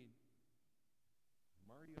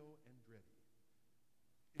 Mario Andretti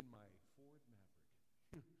in my Ford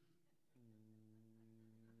Maverick.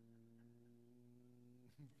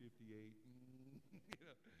 58.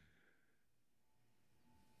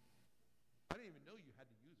 I didn't even know you had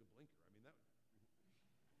to use a blinker. I mean,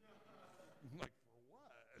 like, for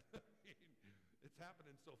what? It's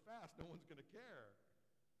happening so fast, no one's going to care.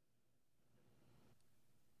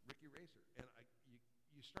 Ricky Racer. And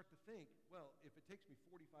you start to think, well, if it takes me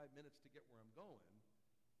 45 minutes to get where I'm going,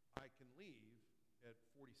 I can leave at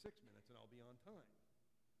 46 minutes and I'll be on time.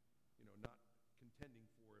 Not contending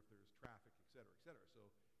for if there's traffic, et cetera, et cetera. So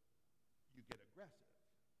you get aggressive.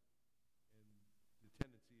 And the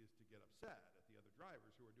tendency is to get upset at the other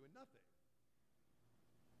drivers who are doing nothing.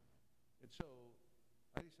 And so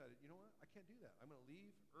I decided, you know what? I can't do that. I'm going to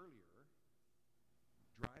leave earlier,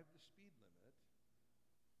 drive the speed limit,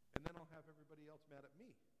 and then I'll have everybody else mad at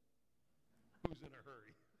me who's in a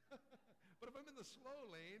hurry. But if I'm in the slow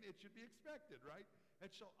lane, it should be expected, right?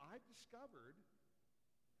 And so I've discovered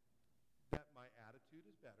that my attitude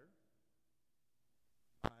is better.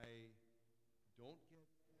 I don't get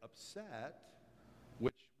upset,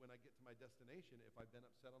 which when I get to my destination, if I've been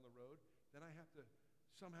upset on the road, then I have to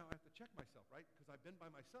somehow check myself, right? Because I've been by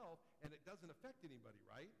myself and it doesn't affect anybody,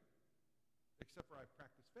 right? except for I've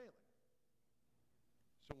practiced failing.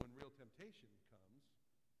 So when real temptation comes,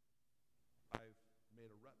 I've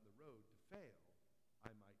made a rut in the road to fail.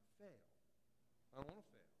 I might fail. I don't want to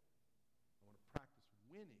fail. I want to practice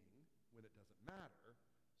winning when it doesn't matter,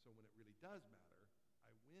 so when it really does matter,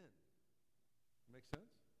 I win. Make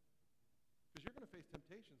sense? Because you're going to face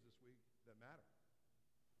temptations this week that matter.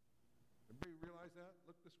 Everybody realize that?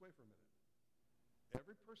 Look this way for a minute.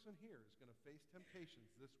 Every person here is going to face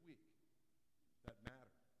temptations this week that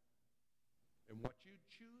matter. And what you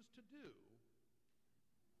choose to do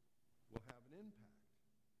will have an impact.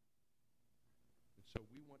 And so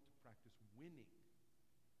we want to practice winning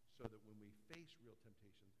so that when we face real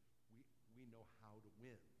temptations, we know how to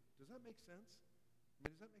win. Does that make sense? I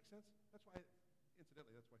mean, does that make sense? That's why,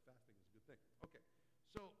 incidentally, that's why fasting is a good thing. Okay,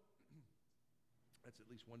 so that's at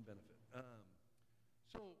least one benefit.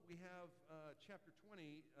 So we have chapter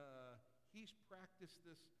 20. He's practiced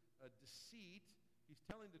this deceit. He's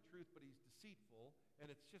telling the truth, but he's deceitful, and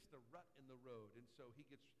it's just a rut in the road. And so he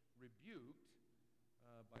gets rebuked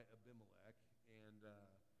by Abimelech, and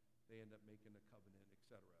they end up making a covenant,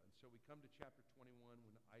 etc. And so we come to chapter 21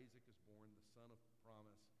 when Isaac is born, the son of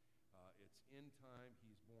promise. It's in time.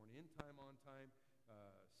 He's born in time, on time.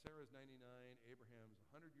 Sarah's 99. Abraham's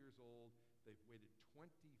 100 years old. They've waited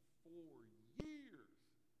 24 years.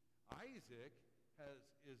 Isaac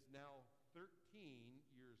is now 13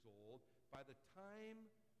 years old. By the time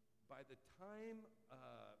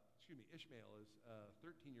Ishmael is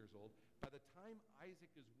 13 years old. By the time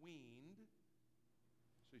Isaac is weaned,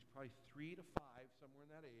 so he's probably 3 to 5, somewhere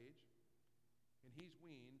in that age, and he's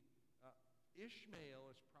weaned,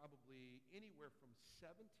 Ishmael is probably anywhere from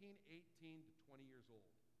 17, 18 to 20 years old.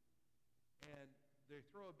 And they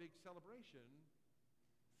throw a big celebration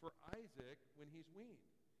for Isaac when he's weaned.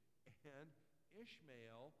 And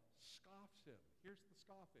Ishmael scoffs him. Here's the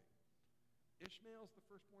scoffing. Ishmael's the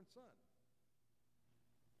firstborn son.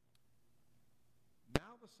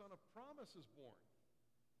 Now the son of promise is born.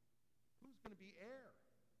 Who's going to be heir?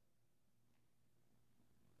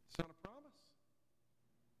 Son of promise.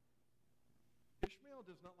 Ishmael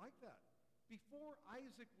does not like that. Before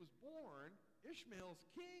Isaac was born, Ishmael's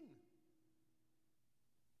king.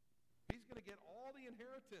 He's going to get all the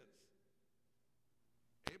inheritance.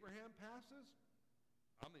 Abraham passes,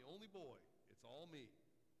 I'm the only boy. It's all me.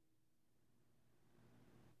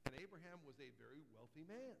 And Abraham was a very wealthy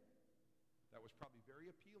man. That was probably very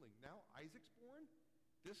appealing. Now Isaac's born.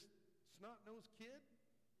 This snot-nosed kid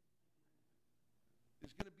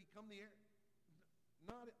is going to become the heir.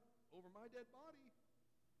 Not over my dead body.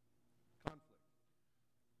 Conflict.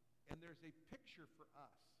 And there's a picture for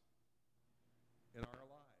us in our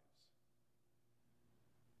lives.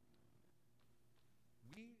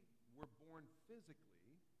 We were born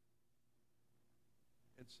physically,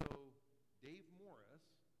 and so Dave Morris,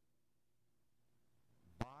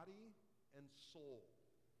 body and soul,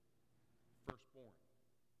 firstborn,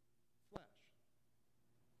 flesh.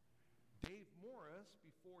 Dave Morris,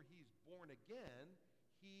 before he's born again,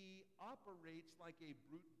 he operates like a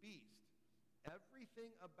brute beast.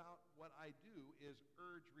 Everything about what I do is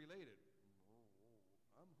urge related.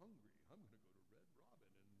 I'm hungry. I'm going to go to Red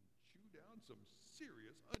Robin and chew down some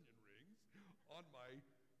serious onion rings on my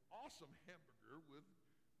awesome hamburger with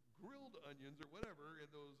grilled onions or whatever and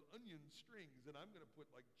those onion strings, and I'm going to put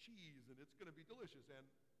like cheese, and it's going to be delicious. And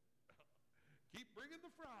keep bringing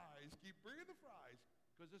the fries,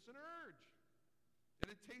 because it's an urge.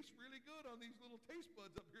 And it tastes really good on these little taste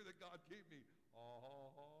buds up here that God gave me.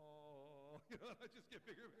 Oh, I just get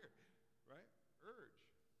bigger and bigger, right? Urge.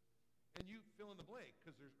 And you fill in the blank,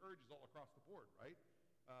 because there's urges all across the board, right?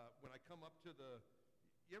 When I come up to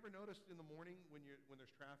you ever noticed in the morning when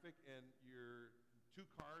there's traffic and your two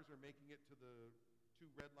cars are making it to the two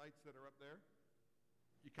red lights that are up there?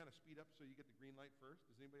 You kind of speed up so you get the green light first.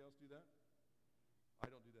 Does anybody else do that? I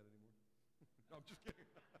don't do that anymore. No, I'm just kidding.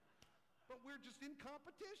 But we're just in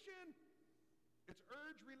competition. It's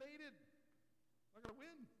urge related. I got to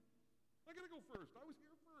win. I got to go first. I was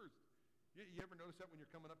here first. You ever notice that when you're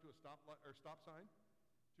coming up to a stop sign?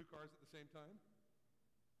 Two cars at the same time?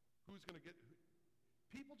 Who's going to get...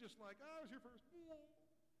 People just like, I was here first.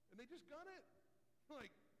 And they just got it.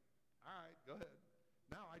 Like, all right, go ahead.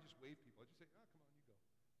 Now I just wave people. I just say, come on, you go.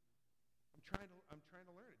 I'm trying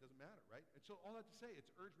to learn. It doesn't matter, right? And so all that to say,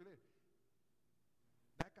 it's urge related.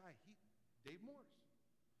 That guy, Dave Morris.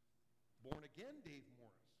 Born again Dave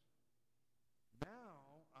Morris.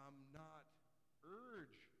 Now I'm not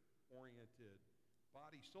urge oriented,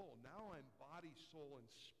 body, soul. Now I'm body, soul, and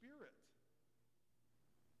spirit.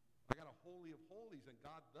 I got a holy of holies, and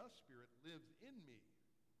God the Spirit lives in me.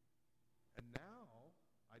 And now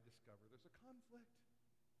I discover there's a conflict.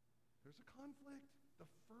 There's a conflict. The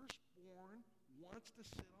firstborn wants to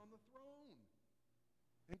sit on the throne.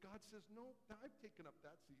 And God says, no, I've taken up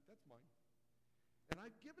that seat. That's mine. And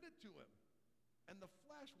I've given it to him. And the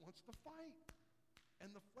flesh wants to fight.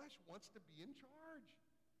 And the flesh wants to be in charge.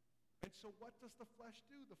 And so what does the flesh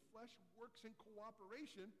do? The flesh works in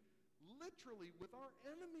cooperation, literally, with our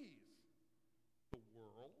enemies. The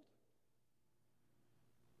world,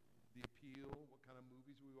 the appeal, what kind of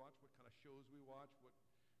movies we watch, what kind of shows we watch, what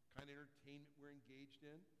kind of entertainment we're engaged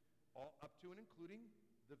in, all up to and including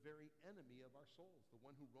the very enemy of our souls, the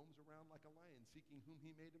one who roams around like a lion, seeking whom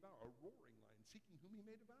he may devour, a roaring lion, seeking whom he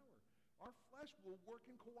may devour. Our flesh will work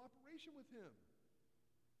in cooperation with him.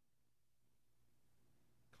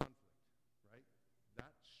 Conflict, right?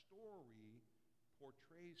 That story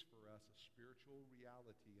portrays for us a spiritual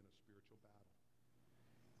reality and a spiritual battle.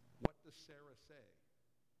 What does Sarah say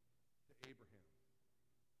to Abraham?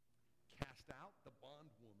 Cast out the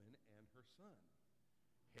bondwoman and her son.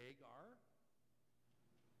 Hagar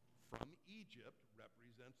from Egypt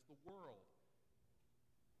represents the world.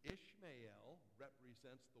 Ishmael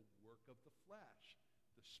represents the work of the flesh.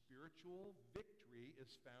 The spiritual victory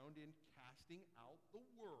is found in casting out the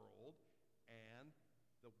world and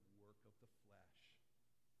the work of the flesh.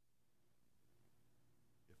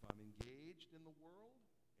 If I'm engaged in the world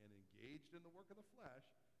and engaged in the work of the flesh,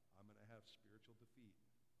 I'm going to have spiritual defeat.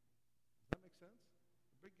 Does that make sense?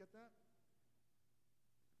 Everybody get that?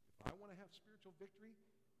 If I want to have spiritual victory,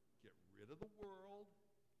 get rid of the world,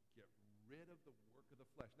 get rid of the work of the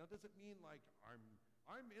flesh. Now, does it mean like I'm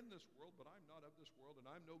in this world, but I'm not of this world, and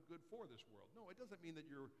I'm no good for this world? No, it doesn't mean that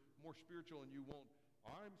you're more spiritual and you won't.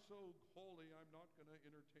 I'm so holy, I'm not going to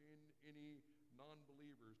entertain any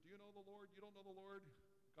non-believers. Do you know the Lord? You don't know the Lord?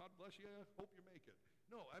 God bless you. Hope you make it.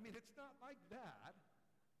 No, I mean, it's not like that.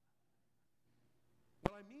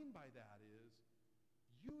 What I mean by that is,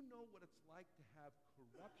 you know what it's like to have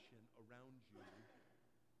corruption around you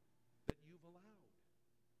that you've allowed.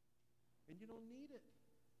 And you don't need it.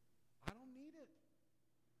 I don't need it.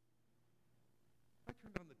 I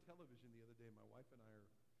turned on the television the other day. My wife and I are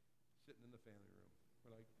sitting in the family room.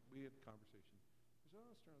 We had a conversation. I said,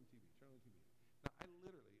 let's turn on the TV. Turn on the TV.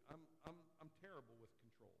 Now, I'm terrible with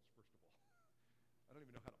controls, first of all. I don't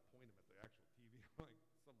even know how to point them at the actual TV. I'm like,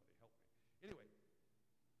 somebody help me. Anyway,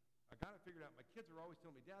 I got it figured out. My kids are always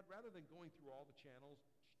telling me, Dad, rather than going through all the channels,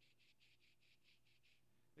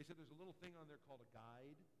 they said there's a little thing on there called a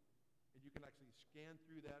guide, and you can actually scan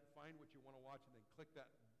through that, find what you want to watch, and then click that,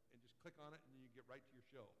 and just click on it, and then you get right to your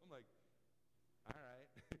show. I'm like, all right.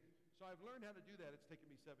 So I've learned how to do that. It's taken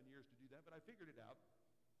me 7 years to do that, but I figured it out.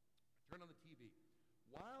 I turned on the TV.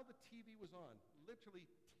 While the TV was on, literally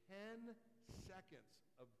 10 seconds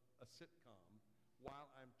of a sitcom while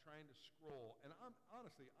I'm trying to scroll, and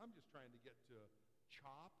I'm just trying to get to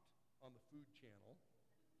Chopped on the Food Channel,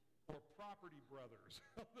 or Property Brothers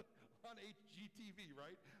on HGTV,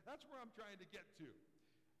 right? That's where I'm trying to get to.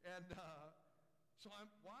 And so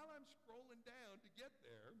while I'm scrolling down to get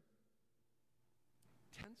there,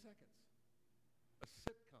 10 seconds, a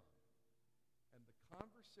sitcom, and the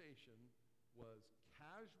conversation was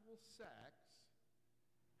casual sex,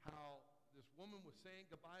 how this woman was saying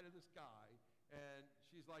goodbye to this guy, and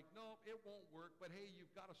she's like, no, it won't work, but hey,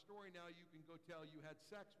 you've got a story now you can go tell. You had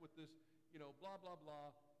sex with this, blah, blah,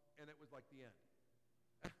 blah. And it was like the end.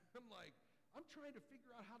 I'm like, I'm trying to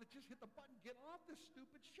figure out how to just hit the button, get off this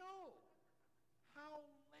stupid show. How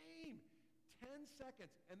lame. 10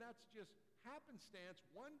 seconds. And that's just happenstance,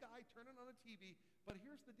 one guy turning on a TV. But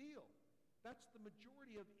here's the deal. That's the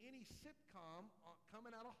majority of any sitcom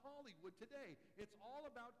coming out of Hollywood today. It's all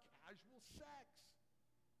about casual sex.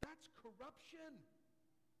 That's corruption.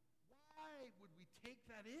 Why would we take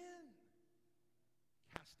that in?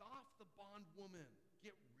 Cast off the bondwoman.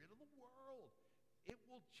 Get rid of the world. It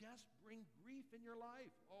will just bring grief in your life.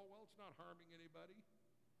 Oh, well, it's not harming anybody.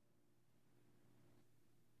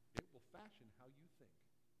 It will fashion how you think.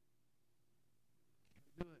 Can't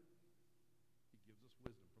do it. He gives us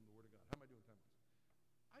wisdom from the Word of God. How am I doing time-wise?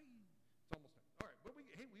 It's almost time. All right, but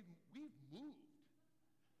we've moved.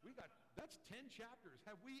 That's 10 chapters.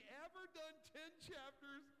 Have we ever done 10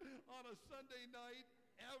 chapters on a Sunday night?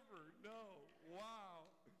 Ever? No.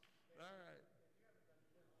 Wow. All right.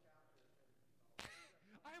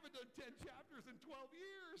 I haven't done 10 chapters in 12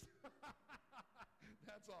 years.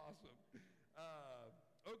 That's awesome.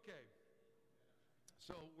 Okay.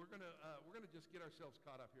 So we're gonna just get ourselves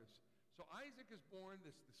caught up here. So Isaac is born.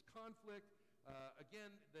 This conflict.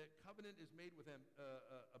 Again, the covenant is made with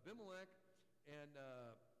Abimelech, and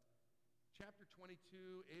chapter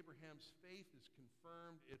 22, Abraham's faith is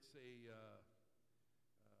confirmed. It's a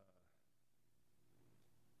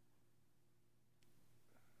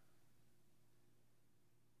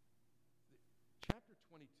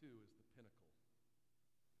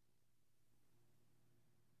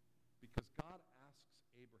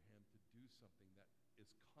something that is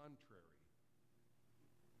contrary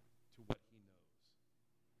to what he knows.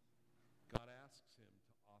 God asks him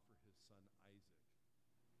to offer his son Isaac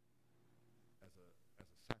as a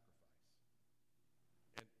sacrifice.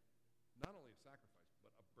 And not only a sacrifice,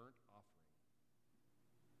 but a burnt offering.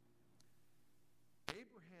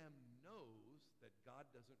 Abraham knows that God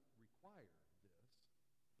doesn't require this,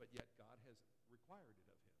 but yet God has required it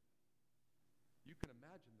of him. You can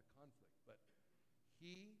imagine the conflict, but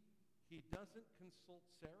he doesn't consult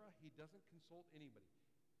Sarah. He doesn't consult anybody.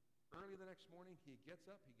 Early the next morning, he gets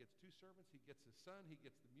up, he gets 2 servants, he gets his son, he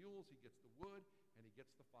gets the mules, he gets the wood, and he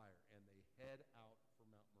gets the fire, and they head out for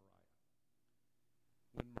Mount Moriah.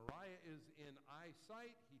 When Moriah is in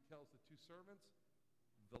eyesight, he tells the 2 servants,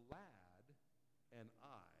 the lad and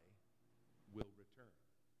I will return.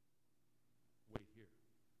 Wait here.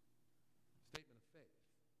 Statement of faith.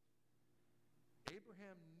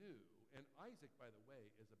 Abraham knew, and Isaac, by the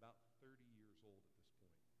way, is about 30 years old at this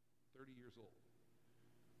point. 30 years old.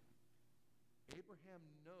 Abraham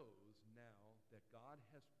knows now that God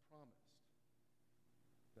has promised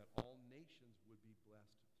that all nations would be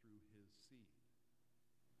blessed through his seed.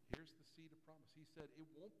 Here's the seed of promise. He said, it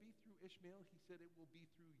won't be through Ishmael. He said, it will be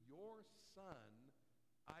through your son,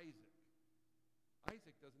 Isaac.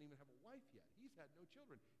 Isaac doesn't even have a wife yet. He's had no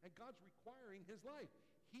children. And God's requiring his life.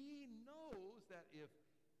 He knows that if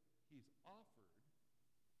he's offered,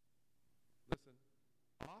 listen,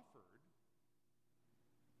 offered,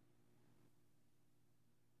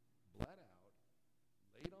 bled out,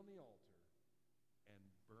 laid on the altar, and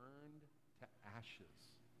burned to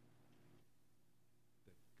ashes,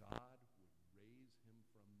 that God would raise him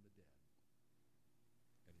from the dead.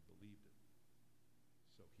 And he believed it.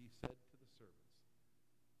 So he said to the servants,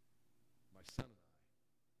 my son and I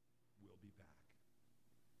will be back.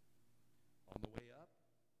 On the way up,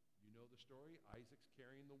 you know the story, Isaac's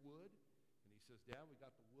carrying the wood, and he says, Dad, we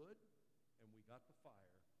got the wood, and we got the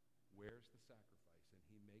fire. Where's the sacrifice? And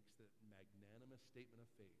he makes the magnanimous statement of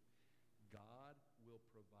faith. God will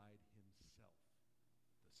provide himself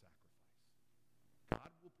the sacrifice.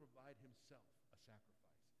 God will provide himself a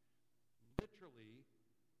sacrifice. Literally,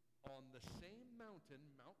 on the same mountain,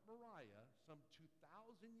 Mount Moriah, some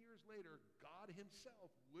 2,000 years later, God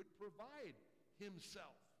himself would provide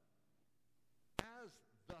himself as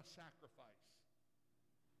the sacrifice.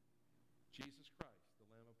 Jesus Christ, the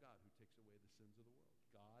Lamb of God, who takes away the sins of the world.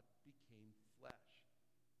 God became flesh.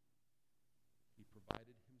 He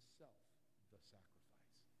provided himself the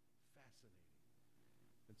sacrifice. Fascinating.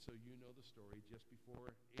 And so you know the story. Just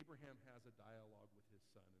before Abraham has a dialogue with his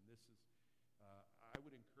son, and this is, I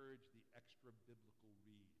would encourage the extra biblical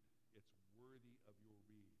read. It's worthy of your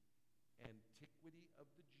read. Antiquity of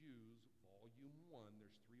the Jews, Volume 1.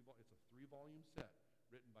 It's a 3-volume set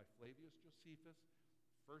written by Flavius Josephus,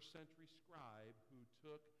 first-century scribe who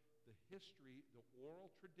took the history, the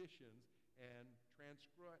oral traditions, and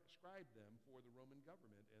transcribed them for the Roman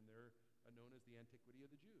government, and they're known as the Antiquity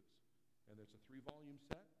of the Jews. And there's a 3-volume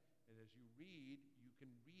set, and as you read, you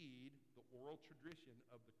can read the oral tradition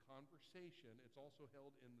of the conversation. It's also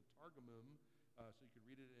held in the Targumim, so you can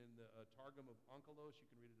read it in the Targum of Onkelos, you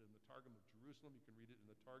can read it in the Targum of Jerusalem, you can read it in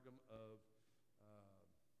the Targum of,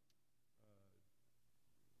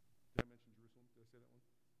 did I mention Jerusalem? Did I say that one?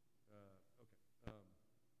 Okay.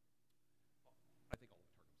 I think all the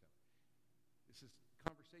Targums have it. This is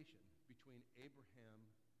conversation between Abraham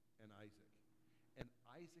and Isaac. And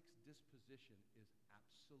Isaac's disposition is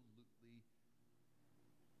absolutely,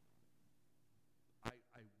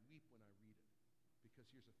 I weep when I read it. Because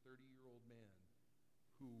here's a 30-year-old man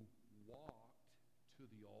who walked to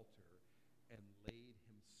the altar and laid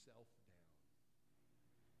himself down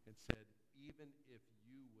and said, even if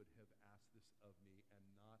you would have asked this of me and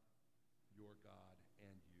not your God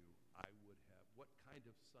and you, I would have. What kind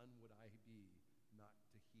of son would I be not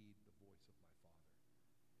to heed the voice of my father?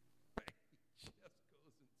 Right? He just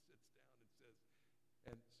goes and sits down and says,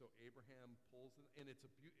 and so Abraham pulls, and it's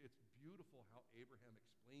beautiful how Abraham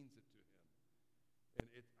explains it to him. And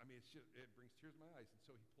it brings tears to my eyes. And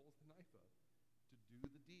so he pulls the knife up to do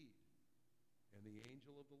the deed. And the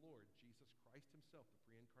angel of the Lord, Jesus Christ himself, the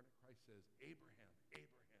pre-incarnate Christ, says, Abraham,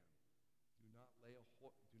 Abraham, do not lay a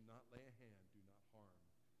hand, do not harm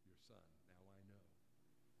your son. Now I know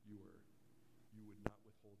you would not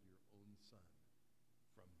withhold your own son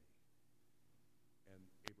from me. And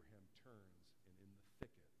Abraham turns, and in the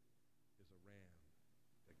thicket is a ram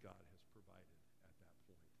that God has provided at that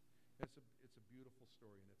point. It's a beautiful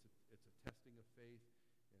story, and it's a testing of faith,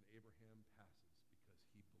 and Abraham passes because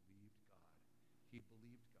he believed God. He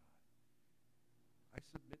believed God. I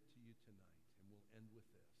submit to you tonight, and we'll end with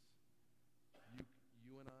this.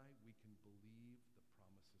 You and I, we can believe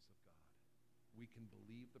we can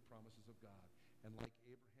believe the promises of God. And like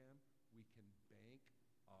Abraham, we can bank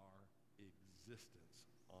our existence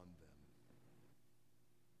on them.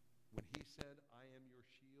 When he said, I am your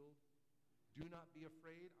shield, do not be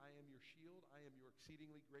afraid, I am your shield, I am your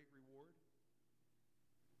exceedingly great reward.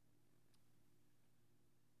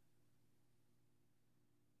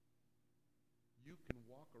 You can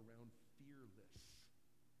walk around fearless.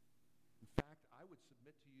 In fact, I would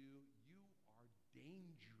submit to you, you are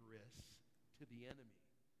dangerous to the enemy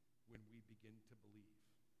when we begin to believe.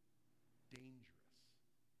 Dangerous.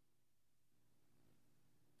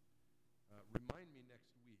 Remind me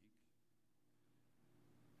next week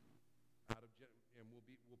and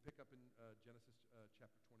we'll pick up in Genesis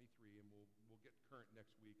chapter 23, and we'll get current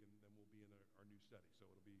next week, and then we'll be in our new study. So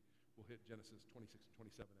we'll hit Genesis 26 and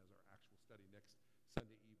 27 as our actual study next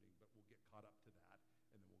Sunday evening, but we'll get caught up to that,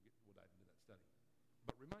 and then we'll dive into that study.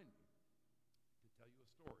 But remind me to tell you a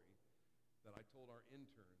story that I told our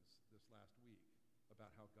interns this last week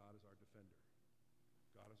about how God is our defender.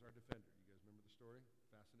 God is our defender. You guys remember the story?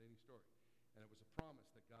 Fascinating story. And it was a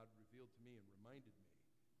promise that God revealed to me and reminded me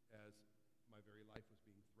as my very life was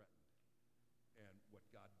being threatened, and what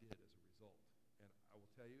God did as a result. And I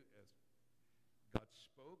will tell you, as God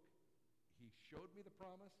spoke, he showed me the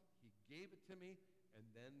promise, he gave it to me, and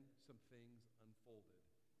then some things unfolded.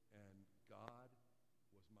 And God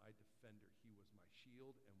was my defender. He was my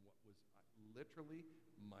shield, and what was literally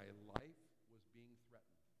my life was being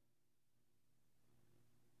threatened.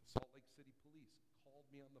 The Salt Lake City police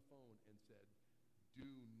called me on the phone and said,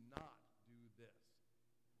 do not do this.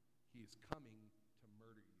 He is coming to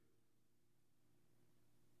murder you.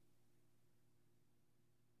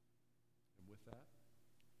 And with that,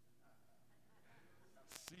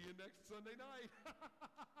 see you next Sunday night.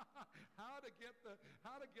 How to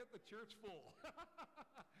get the church full.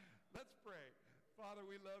 Let's pray. Father,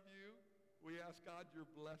 we love you. We ask God your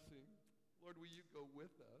blessing. Lord, will you go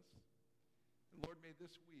with us? And Lord, may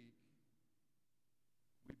this week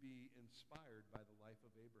we be inspired by the life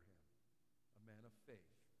of Abraham, a man of faith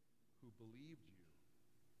who believed you.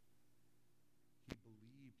 He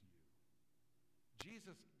believed you.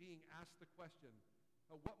 Jesus being asked the question,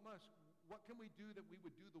 what can we do that we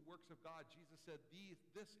would do the works of God? Jesus said,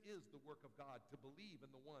 this is the work of God, to believe in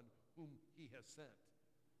the one whom he has sent.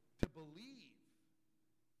 To believe.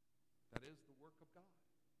 That is the work of God.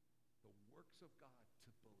 The works of God,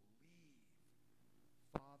 to believe.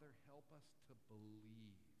 Father, help us to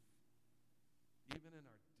believe. Even in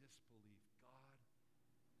our disbelief, God,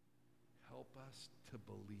 help us to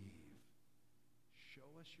believe. Show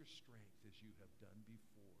us your strength as you have done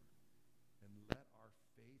before. And let our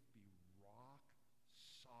faith be rock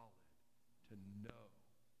solid to know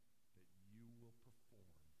that you will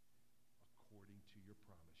perform according to your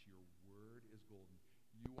promise. Your word is golden.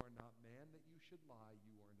 You are not man that you should lie.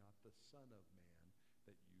 You are not the son of man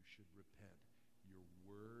that you should repent. Your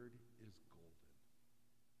word is golden.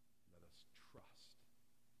 Let us trust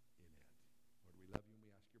in it. Lord, we love you and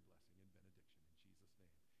we ask your blessing and benediction in Jesus' name.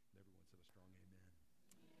 And everyone said a strong amen.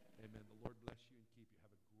 Amen. The Lord bless you and keep you.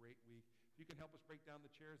 Have a great week. If you can help us break down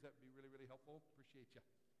the chairs, that would be really, really helpful. Appreciate you.